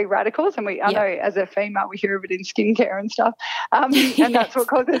lot of free radicals, and I know as a female we hear of it in skincare and stuff, and that's what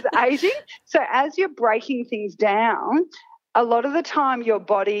causes aging. So as you're breaking things down, a lot of the time your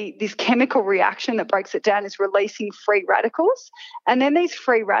body, this chemical reaction that breaks it down, is releasing free radicals, and then these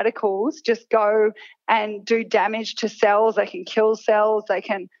free radicals just go and do damage to cells. They can kill cells, they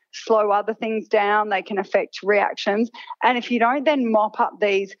can slow other things down, they can affect reactions. And if you don't then mop up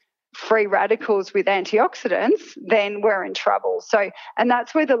these free radicals with antioxidants, then we're in trouble. So, and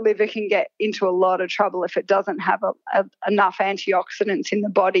that's where the liver can get into a lot of trouble if it doesn't have enough antioxidants in the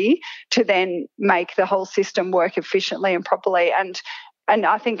body to then make the whole system work efficiently and properly. And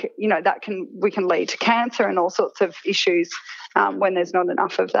I think, we can lead to cancer and all sorts of issues when there's not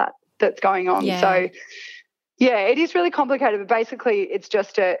enough of that's going on. So it is really complicated, but basically it's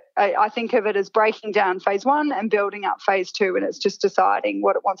just I think of it as breaking down phase 1 and building up phase 2, and it's just deciding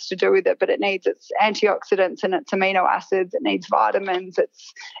what it wants to do with it. But it needs its antioxidants and its amino acids, it needs vitamins,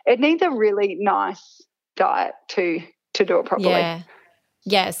 it needs a really nice diet to do it properly.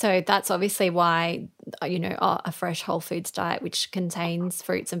 Yeah, so that's obviously why, a fresh whole foods diet, which contains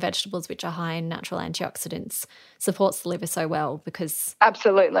fruits and vegetables which are high in natural antioxidants, supports the liver so well, because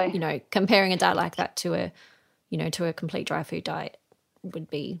absolutely, comparing a diet like that to a complete dry food diet it would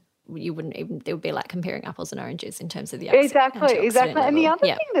be like comparing apples and oranges in terms of the exactly. level. And the other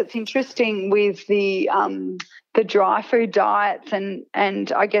thing that's interesting with the dry food diets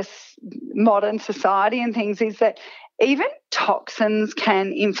and I guess modern society and things is that even toxins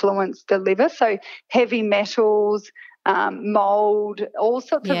can influence the liver. So heavy metals, mold, all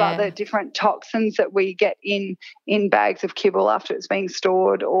sorts of other different toxins that we get in bags of kibble after it's being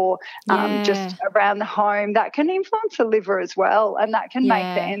stored, or just around the home, that can influence the liver as well, and that can make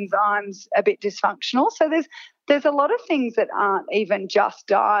the enzymes a bit dysfunctional. So there's a lot of things that aren't even just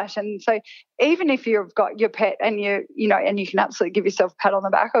diet. And so even if you've got your pet and and you can absolutely give yourself a pat on the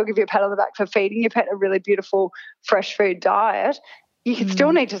back, I'll give you a pat on the back for feeding your pet a really beautiful fresh food diet, you can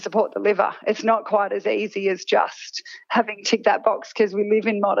still need to support the liver. It's not quite as easy as just having ticked that box, because we live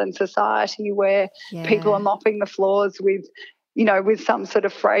in modern society where people are mopping the floors with some sort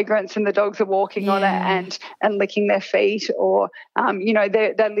of fragrance, and the dogs are walking on it and licking their feet, or,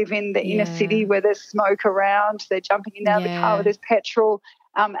 they live in the inner city where there's smoke around, they're jumping in and out of the car where there's petrol.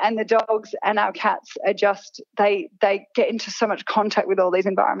 And the dogs and our cats are just, they get into so much contact with all these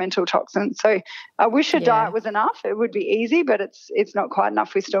environmental toxins. So I wish a diet was enough. It would be easy, but it's not quite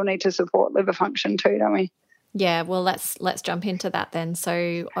enough. We still need to support liver function too, don't we? Yeah, well, let's jump into that then.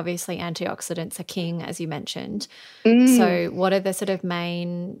 So obviously antioxidants are king, as you mentioned. So what are the sort of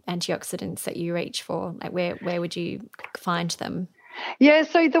main antioxidants that you reach for? Like where would you find them? Yeah,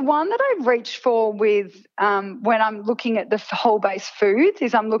 so the one that I reach for with when I'm looking at the whole-based foods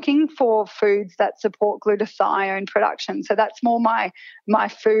is I'm looking for foods that support glutathione production. So that's more my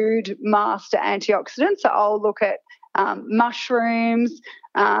food master antioxidant. So I'll look at mushrooms,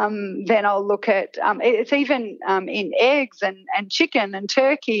 then I'll look at it's even in eggs and chicken and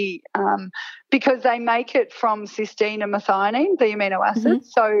turkey because they make it from cysteine and methionine, the amino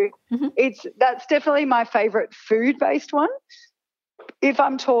acids. So that's definitely my favourite food-based one. If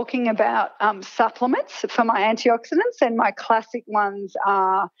I'm talking about supplements for my antioxidants, then my classic ones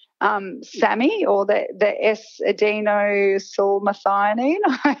are SAMI or the S-adenosulmethionine.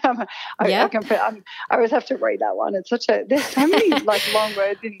 I always have to read that one. It's there's so many like long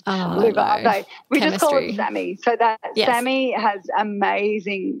words in liver, aren't they? We Chemistry. Just call it SAMI. So that SAMI has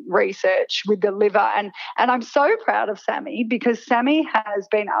amazing research with the liver, and I'm so proud of SAMI because SAMI has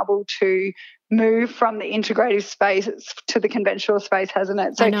been able to move from the integrative space to the conventional space, hasn't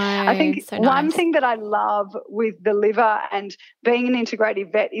it? So I think one thing that I love with the liver and being an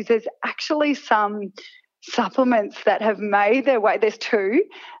integrative vet is there's actually some supplements that have made their way. There's two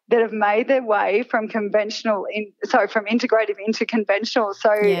that have made their way from from integrative into conventional.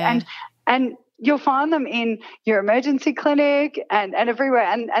 So and you'll find them in your emergency clinic and everywhere.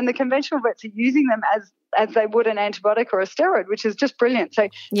 And the conventional vets are using them as they would an antibiotic or a steroid, which is just brilliant. So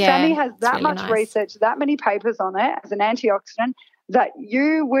SAMI has that really much research, that many papers on it as an antioxidant that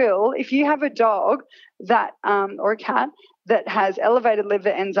you will, if you have a dog that or a cat that has elevated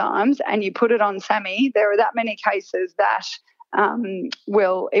liver enzymes and you put it on SAMI, there are that many cases that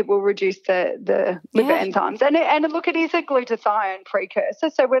it will reduce the liver enzymes. And look, it is a glutathione precursor.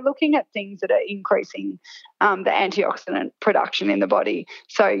 So we're looking at things that are increasing the antioxidant production in the body.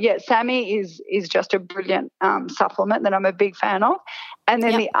 So, SAMI is just a brilliant supplement that I'm a big fan of. And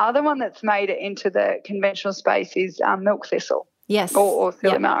then the other one that's made it into the conventional space is milk thistle. Yes. Or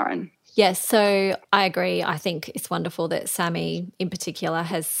silymarin. Yes, so I agree. I think it's wonderful that SAMI in particular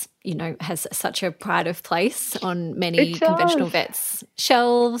has such a pride of place on many conventional vets'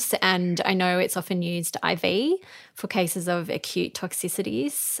 shelves, and I know it's often used IV for cases of acute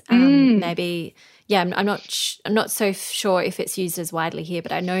toxicities. Maybe, I'm not so sure if it's used as widely here,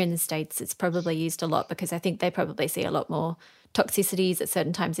 but I know in the States it's probably used a lot because I think they probably see a lot more toxicities at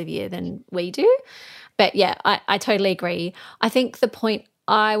certain times of year than we do. But I totally agree. I think the point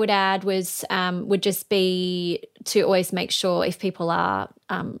I would add would just be to always make sure if people are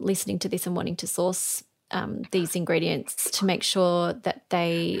listening to this and wanting to source these ingredients, to make sure that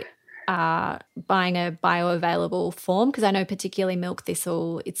they are buying a bioavailable form, because I know particularly milk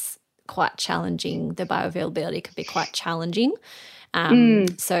thistle, it's quite challenging. The bioavailability can be quite challenging.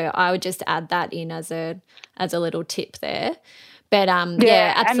 So I would just add that in as a little tip there. But absolutely.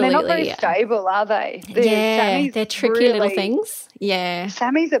 And they're not very stable, are they? They're tricky little things. Yeah.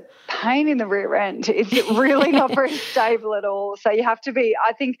 SAMI's a pain in the rear end. It's really not very stable at all. So you have to be,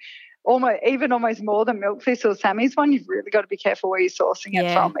 I think, almost more than milk thistle. SAMI's one, you've really got to be careful where you're sourcing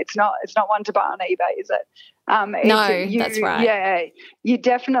it from. It's not one to buy on eBay, is it? That's right. Yeah, you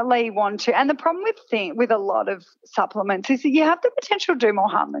definitely want to. And the problem with a lot of supplements is that you have the potential to do more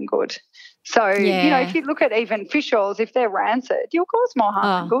harm than good. So, if you look at even fish oils, if they're rancid, you'll cause more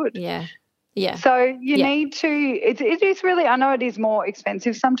harm than good. Yeah. Yeah. So you need to, it is really, I know it is more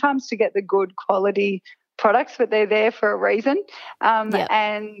expensive sometimes to get the good quality products, but they're there for a reason.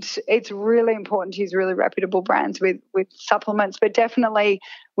 And it's really important to use really reputable brands with supplements, but definitely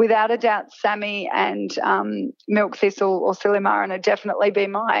without a doubt SAMI and milk thistle or silymarin would definitely be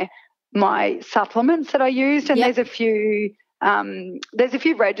my supplements that I used. And there's a few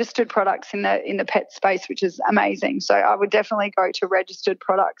registered products in the pet space, which is amazing. So I would definitely go to registered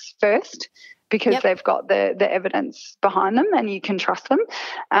products first because they've got the evidence behind them and you can trust them.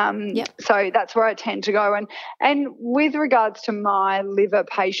 So that's where I tend to go. And with regards to my liver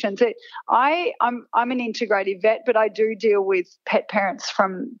patients, I'm an integrative vet, but I do deal with pet parents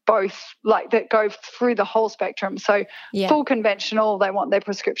from both, like that go through the whole spectrum. So full conventional, they want their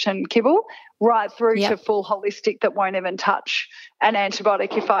prescription kibble, right through to full holistic that won't even touch an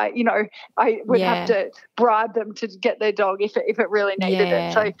antibiotic. If I would have to bribe them to get their dog if it really needed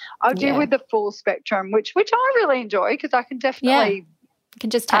it. So I'll deal with the full spectrum, which I really enjoy because I can definitely you can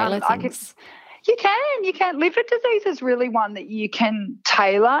just tailor things. You can. Liver disease is really one that you can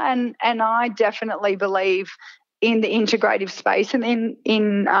tailor, and I definitely believe in the integrative space, and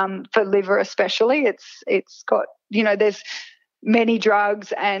in for liver especially, it's got, there's many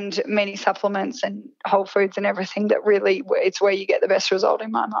drugs and many supplements and whole foods and everything that really, it's where you get the best result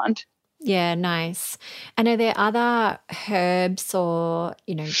in my mind. Yeah, nice. And are there other herbs or,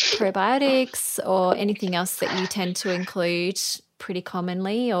 probiotics or anything else that you tend to include pretty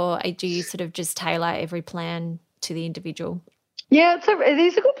commonly, or do you sort of just tailor every plan to the individual? Yeah, it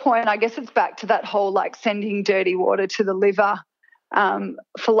is a good point. I guess it's back to that whole sending dirty water to the liver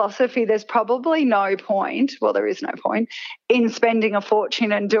philosophy. There's probably no point, well, there is no point in spending a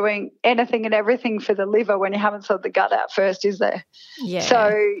fortune and doing anything and everything for the liver when you haven't sorted the gut out first, is there? Yeah.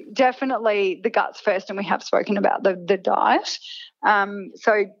 So definitely the guts first, and we have spoken about the diet.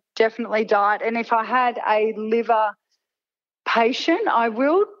 So definitely diet. And if I had a liver patient, I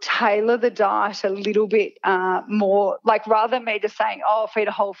will tailor the diet a little bit more, rather than me just saying, feed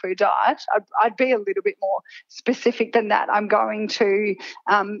a whole food diet, I'd be a little bit more specific than that. I'm going to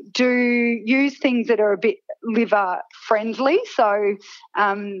use things that are a bit liver friendly. So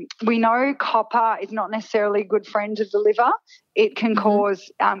we know copper is not necessarily a good friend of the liver. It can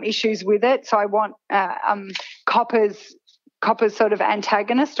cause issues with it. So I want copper's sort of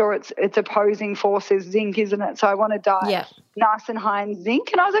antagonist, or its opposing force is zinc, isn't it? So I want a diet nice and high in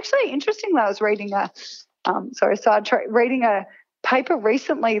zinc. And I was actually, interestingly, I was reading reading a paper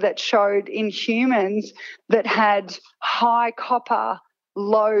recently that showed in humans that had high copper,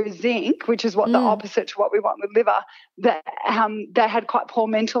 low zinc, which is what the opposite to what we want with liver, that they had quite poor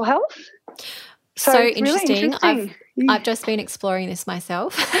mental health. So interesting. Really interesting. I've just been exploring this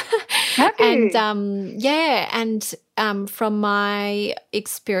myself. Have you? And from my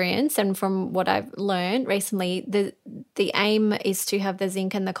experience and from what I've learned recently, the aim is to have the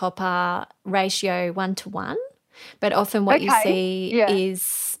zinc and the copper ratio 1-to-1. But often what you see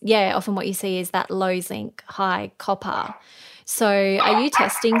is that low zinc, high copper. So are you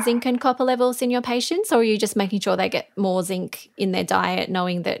testing zinc and copper levels in your patients, or are you just making sure they get more zinc in their diet,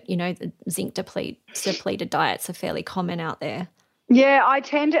 knowing that, the zinc depleted diets are fairly common out there? Yeah, I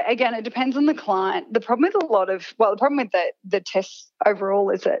tend to, again, it depends on the client. The problem with the tests overall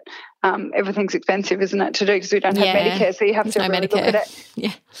is that everything's expensive, isn't it, to do, because we don't have Medicare, so you have to really look at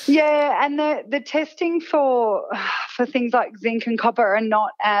it. Yeah, and the testing for things like zinc and copper are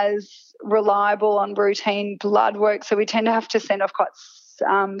not as reliable on routine blood work, so we tend to have to send off quite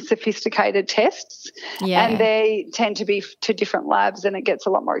sophisticated tests, and they tend to be to different labs, and it gets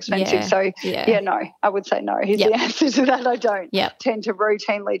a lot more expensive. So no, I would say no. Here's the answer to that. I don't tend to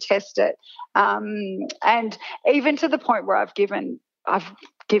routinely test it, and even to the point where I've given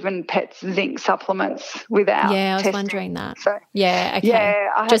pets zinc supplements without testing. Yeah, I was wondering that. So, okay. Yeah,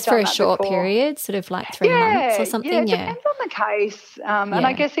 I have just for done a that short before. Period, sort of like 3 months or something. Yeah, it depends on the case. And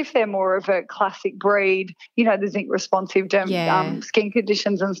I guess if they're more of a classic breed, the zinc responsive skin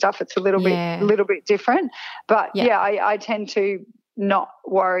conditions and stuff, it's a little bit different. But I tend to not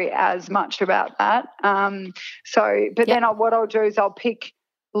worry as much about that. Then what I'll do is I'll pick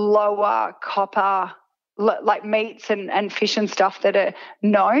lower copper, like meats and fish and stuff that are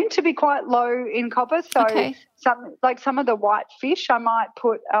known to be quite low in copper. So some of the white fish I might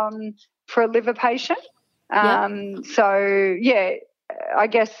put for a liver patient. So I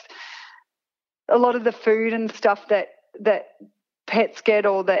guess a lot of the food and stuff that pets get,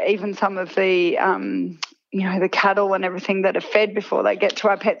 or even some of the the cattle and everything that are fed before they get to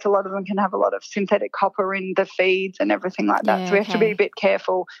our pets, a lot of them can have a lot of synthetic copper in the feeds and everything like that. So we have to be a bit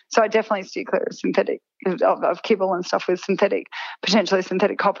careful. So I definitely steer clear of synthetic, of kibble and stuff with potentially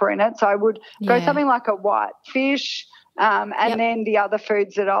synthetic copper in it. So I would go something like a white fish, and then the other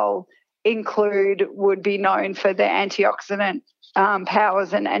foods that I'll include would be known for their antioxidant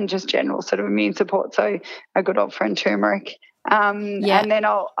powers and just general sort of immune support. So a good old friend turmeric. And then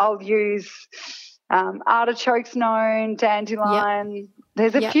I'll use artichokes known, dandelion.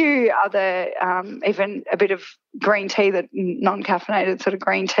 There's a few other, even a bit of green tea, that non-caffeinated sort of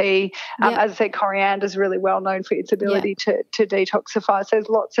green tea. As I said, coriander is really well known for its ability to detoxify. So there's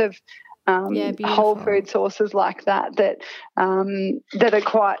lots of whole food sources like that are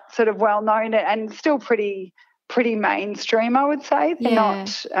quite sort of well known and still pretty mainstream, I would say. They're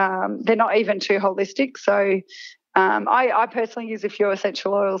not even too holistic. So I personally use a few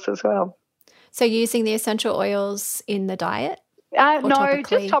essential oils as well. So using the essential oils in the diet? No,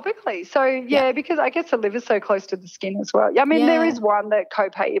 topically? Just topically. So, because I guess the liver's so close to the skin as well. I mean, there is one that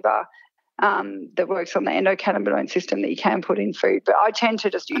Copaiba that works on the endocannabinoid system that you can put in food, but I tend to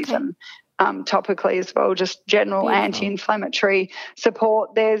just use them topically as well, just general anti-inflammatory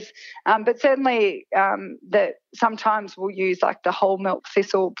support. There's, but certainly that sometimes we'll use like the whole milk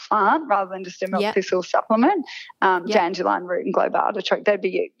thistle plant rather than just a milk thistle supplement. Dandelion root and globarditroke, they'd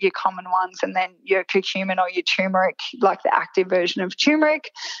be your common ones, and then your curcumin or your turmeric, like the active version of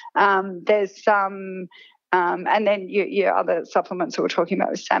turmeric. There's some, and then your other supplements that we're talking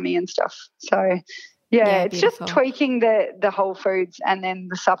about with SAMI and stuff. So. Yeah, it's beautiful. just tweaking the whole foods, and then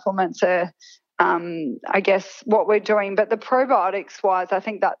the supplements are, I guess, what we're doing. But the probiotics-wise, I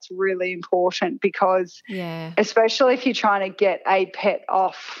think that's really important because especially if you're trying to get a pet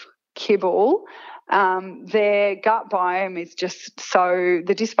off kibble, their gut biome is just so –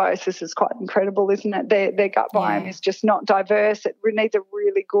 the dysbiosis is quite incredible, isn't it? Their gut biome is just not diverse. It needs a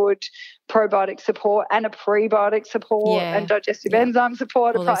really good probiotic support and a prebiotic support and digestive enzyme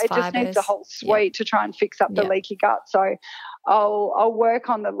support. It just needs a whole suite to try and fix up the leaky gut. So I'll work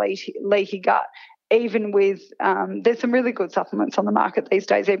on the leaky gut even with there's some really good supplements on the market these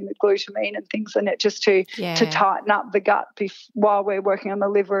days, even with glutamine and things in it, just to tighten up the gut while we're working on the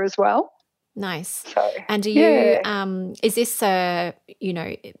liver as well. Nice. So, and do you is this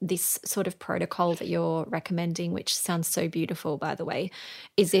this sort of protocol that you're recommending, which sounds so beautiful, by the way,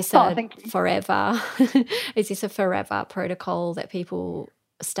 is this forever is this a forever protocol that people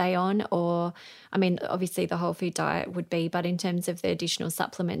stay on? Or I mean, obviously the whole food diet would be, but in terms of the additional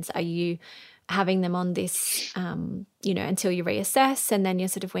supplements, are you having them on this until you reassess and then you're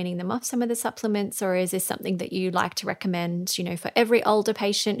sort of weaning them off some of the supplements? Or is this something that you like to recommend, for every older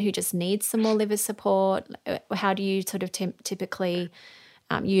patient who just needs some more liver support? How do you sort of typically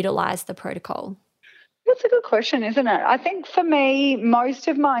utilise the protocol? That's a good question, isn't it? I think for me, most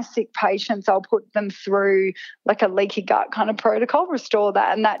of my sick patients, I'll put them through like a leaky gut kind of protocol, restore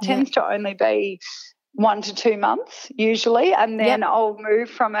that, and that tends to only be 1 to 2 months usually, and then I'll move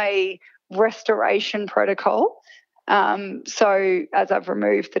from a restoration protocol. So as I've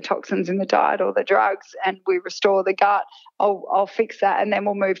removed the toxins in the diet or the drugs and we restore the gut, I'll fix that, and then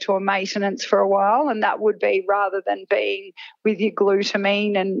we'll move to a maintenance for a while. And that would be, rather than being with your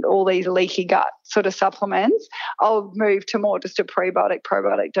glutamine and all these leaky gut sort of supplements, I'll move to more just a probiotic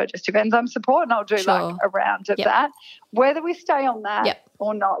digestive enzyme support, and I'll do like a round of that. Whether we stay on that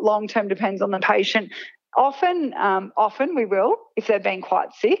or not long term depends on the patient. Often we will if they've been quite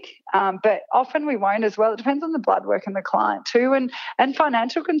sick, but often we won't as well. It depends on the blood work and the client too, and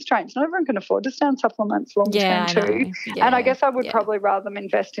financial constraints. Not everyone can afford to stay on supplements long term too. And I guess I would probably rather them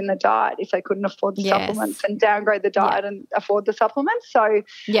invest in the diet if they couldn't afford the supplements, and downgrade the diet and afford the supplements. So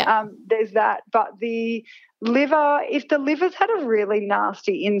there's that. But the liver, if the liver's had a really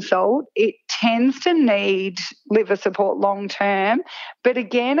nasty insult, it tends to need liver support long term. But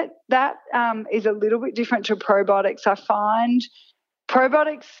again, that is a little bit different to probiotics. I find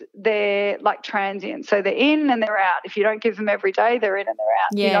probiotics, they're like transient. So they're in and they're out. If you don't give them every day, they're in and they're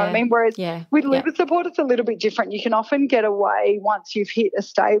out. You know what I mean? Whereas with liver support, it's a little bit different. You can often get away, once you've hit a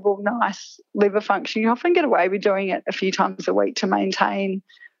stable, nice liver function, you often get away with doing it a few times a week to maintain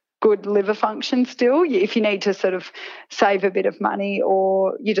good liver function still, if you need to sort of save a bit of money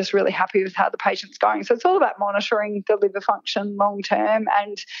or you're just really happy with how the patient's going. So it's all about monitoring the liver function long term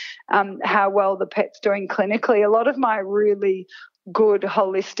and how well the pet's doing clinically. A lot of my really good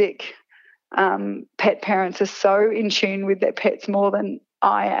holistic pet parents are so in tune with their pets more than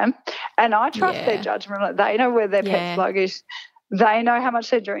I am, and I trust their judgment. They know where their pet's sluggish. They know how much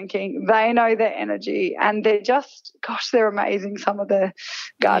they're drinking. They know their energy, and they're just, they're amazing. Some of the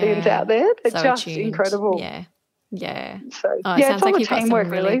guardians out there, they're so just attuned. Incredible. Yeah. So it's all the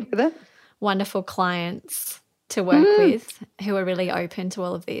teamwork really with it. Wonderful clients to work with who are really open to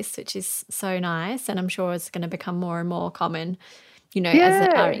all of this, which is so nice. And I'm sure it's going to become more and more common, as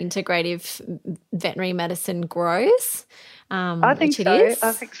our integrative veterinary medicine grows. I think so.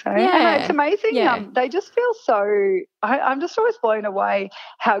 I think so. Yeah. And it's amazing. They just feel so – I'm just always blown away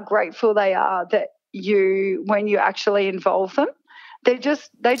how grateful they are that when you actually involve them, they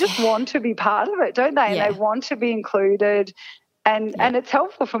just want to be part of it, don't they? And they want to be included. And it's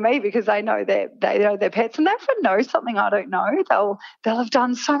helpful for me because they know their pets, and they often know something I don't know. They'll have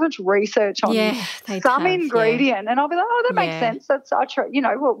done so much research on some ingredient, and I'll be like, oh, that makes sense. That's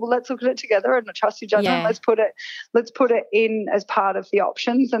well, let's look at it together, and I trust your judgment. Let's put it in as part of the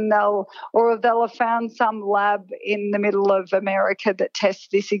options, and they'll have found some lab in the middle of America that tests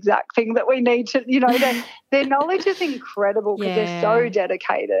this exact thing that we need to. Their knowledge is incredible because they're so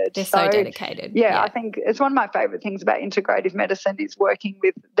dedicated. They're so dedicated. I think it's one of my favourite things about integrative medicine is working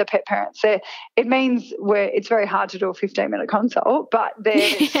with the pet parents. It means it's very hard to do a 15-minute consult, but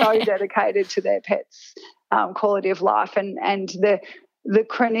they're so dedicated to their pets' quality of life, and the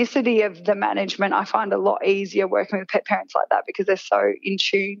chronicity of the management, I find a lot easier working with pet parents like that because they're so in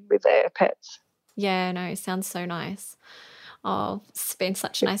tune with their pets. Yeah, no, it sounds so nice. Oh, it's been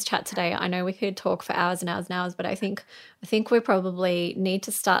such a nice chat today. I know we could talk for hours and hours and hours, but I think we probably need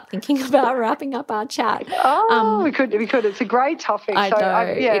to start thinking about wrapping up our chat. We could. It's a great topic.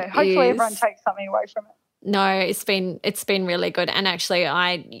 Hopefully everyone takes something away from it. No, it's been really good. And actually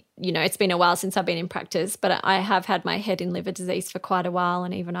it's been a while since I've been in practice, but I have had my head in liver disease for quite a while,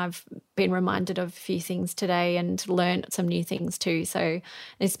 and even I've been reminded of a few things today and learned some new things too. So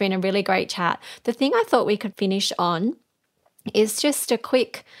it's been a really great chat. The thing I thought we could finish on is just a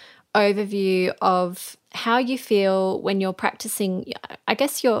quick overview of how you feel when you're practicing. I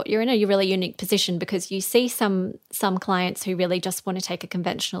guess you're in a really unique position because you see some clients who really just want to take a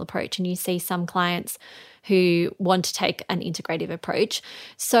conventional approach, and you see some clients who want to take an integrative approach.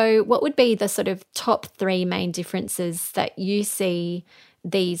 So what would be the sort of top 3 main differences that you see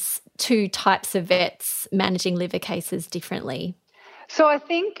these two types of vets managing liver cases differently? So I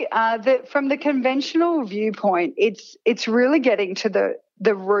think that from the conventional viewpoint, it's really getting to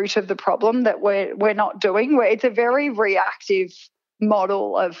the root of the problem that we're not doing. It's a very reactive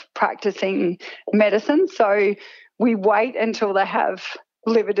model of practicing medicine. So we wait until they have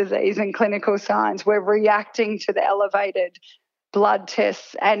liver disease and clinical signs. We're reacting to the elevated blood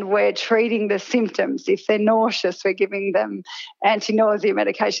tests and we're treating the symptoms. If they're nauseous, we're giving them anti-nausea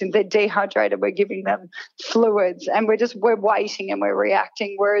medications. They're dehydrated, we're giving them fluids, and we're waiting and we're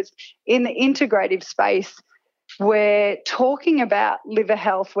reacting. Whereas in the integrative space, we're talking about liver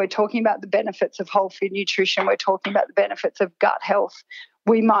health, we're talking about the benefits of whole food nutrition, we're talking about the benefits of gut health.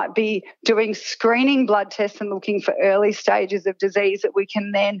 We might be doing screening blood tests and looking for early stages of disease that we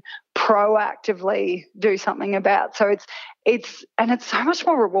can then proactively do something about. So it's so much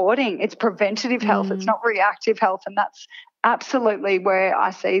more rewarding. It's preventative health. It's not reactive health. And that's absolutely where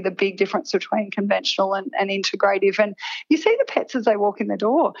I see the big difference between conventional and integrative. And you see the pets as they walk in the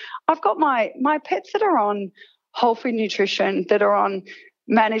door. I've got my pets that are on whole food nutrition, that are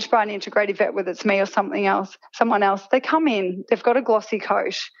managed by an integrative vet, whether it's me or someone else. They come in, they've got a glossy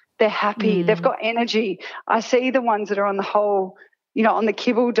coat, they're happy, they've got energy. I see the ones that are on the whole, on the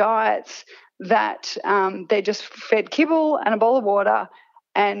kibble diets, that they're just fed kibble and a bowl of water,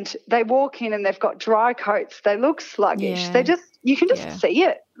 and they walk in and they've got dry coats. They look sluggish. Yeah. You can just see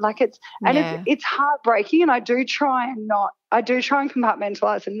it. It's heartbreaking, and I do try and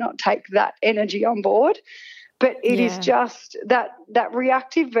compartmentalize and not take that energy on board. But it is just that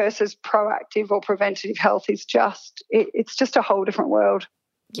reactive versus proactive or preventative health is it's just a whole different world.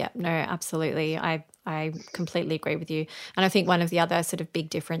 Yeah, no, absolutely. I completely agree with you. And I think one of the other sort of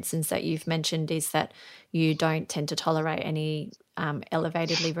big differences that you've mentioned is that you don't tend to tolerate any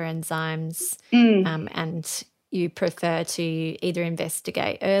elevated liver enzymes and you prefer to either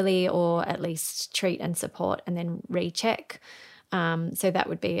investigate early or at least treat and support and then recheck. So that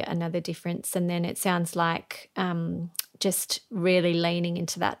would be another difference. And then it sounds like just really leaning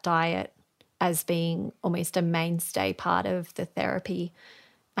into that diet as being almost a mainstay part of the therapy,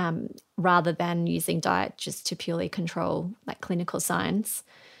 rather than using diet just to purely control like clinical signs,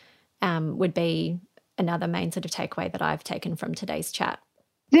 would be another main sort of takeaway that I've taken from today's chat.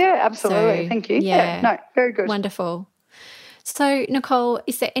 Yeah, absolutely. So, thank you. Yeah, no, very good. Wonderful. So, Nicole,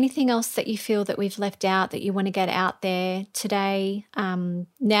 is there anything else that you feel that we've left out that you want to get out there today?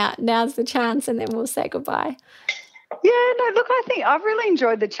 Now's the chance, and then we'll say goodbye. Yeah, no, look, I think I've really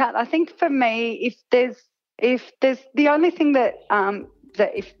enjoyed the chat. I think for me, if there's the only thing that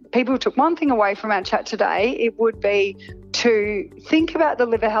if people took one thing away from our chat today, it would be to think about the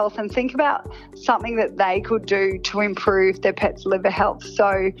liver health and think about something that they could do to improve their pet's liver health.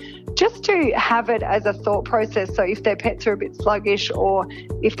 So just to have it as a thought process. So if their pets are a bit sluggish or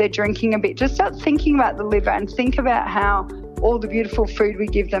if they're drinking a bit, just start thinking about the liver and think about how all the beautiful food we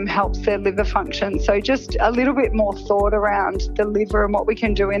give them helps their liver function. So just a little bit more thought around the liver and what we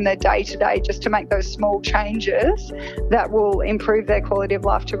can do in their day-to-day just to make those small changes that will improve their quality of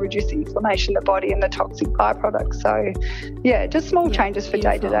life, to reduce the inflammation in the body and the toxic byproducts. So, yeah, just small changes for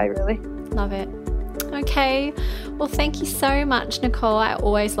day-to-day, really. Love it. Okay. Well, thank you so much, Nicole. I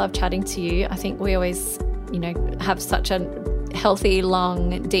always love chatting to you. I think we always, have such a healthy,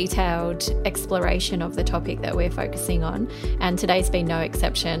 long, detailed exploration of the topic that we're focusing on, and today's been no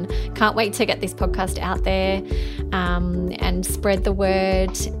exception. Can't wait to get this podcast out there and spread the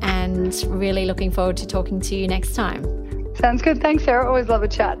word, and really looking forward to talking to you next time. Sounds good. Thanks, Sarah. Always love a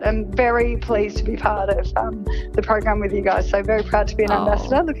chat. I'm very pleased to be part of the program with you guys. So very proud to be an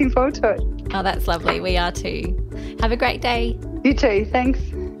ambassador. Looking forward to it. Oh, that's lovely. We are too. Have a great day. You too. Thanks.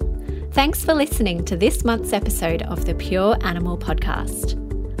 Thanks for listening to this month's episode of the Pure Animal Podcast.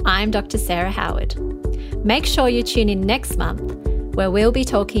 I'm Dr. Sarah Howard. Make sure you tune in next month, where we'll be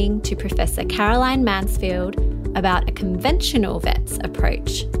talking to Professor Caroline Mansfield about a conventional vet's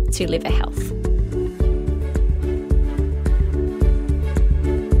approach to liver health.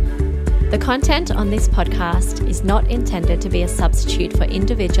 The content on this podcast is not intended to be a substitute for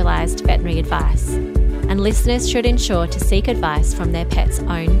individualised veterinary advice, and listeners should ensure to seek advice from their pet's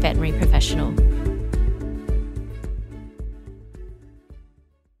own veterinary professional.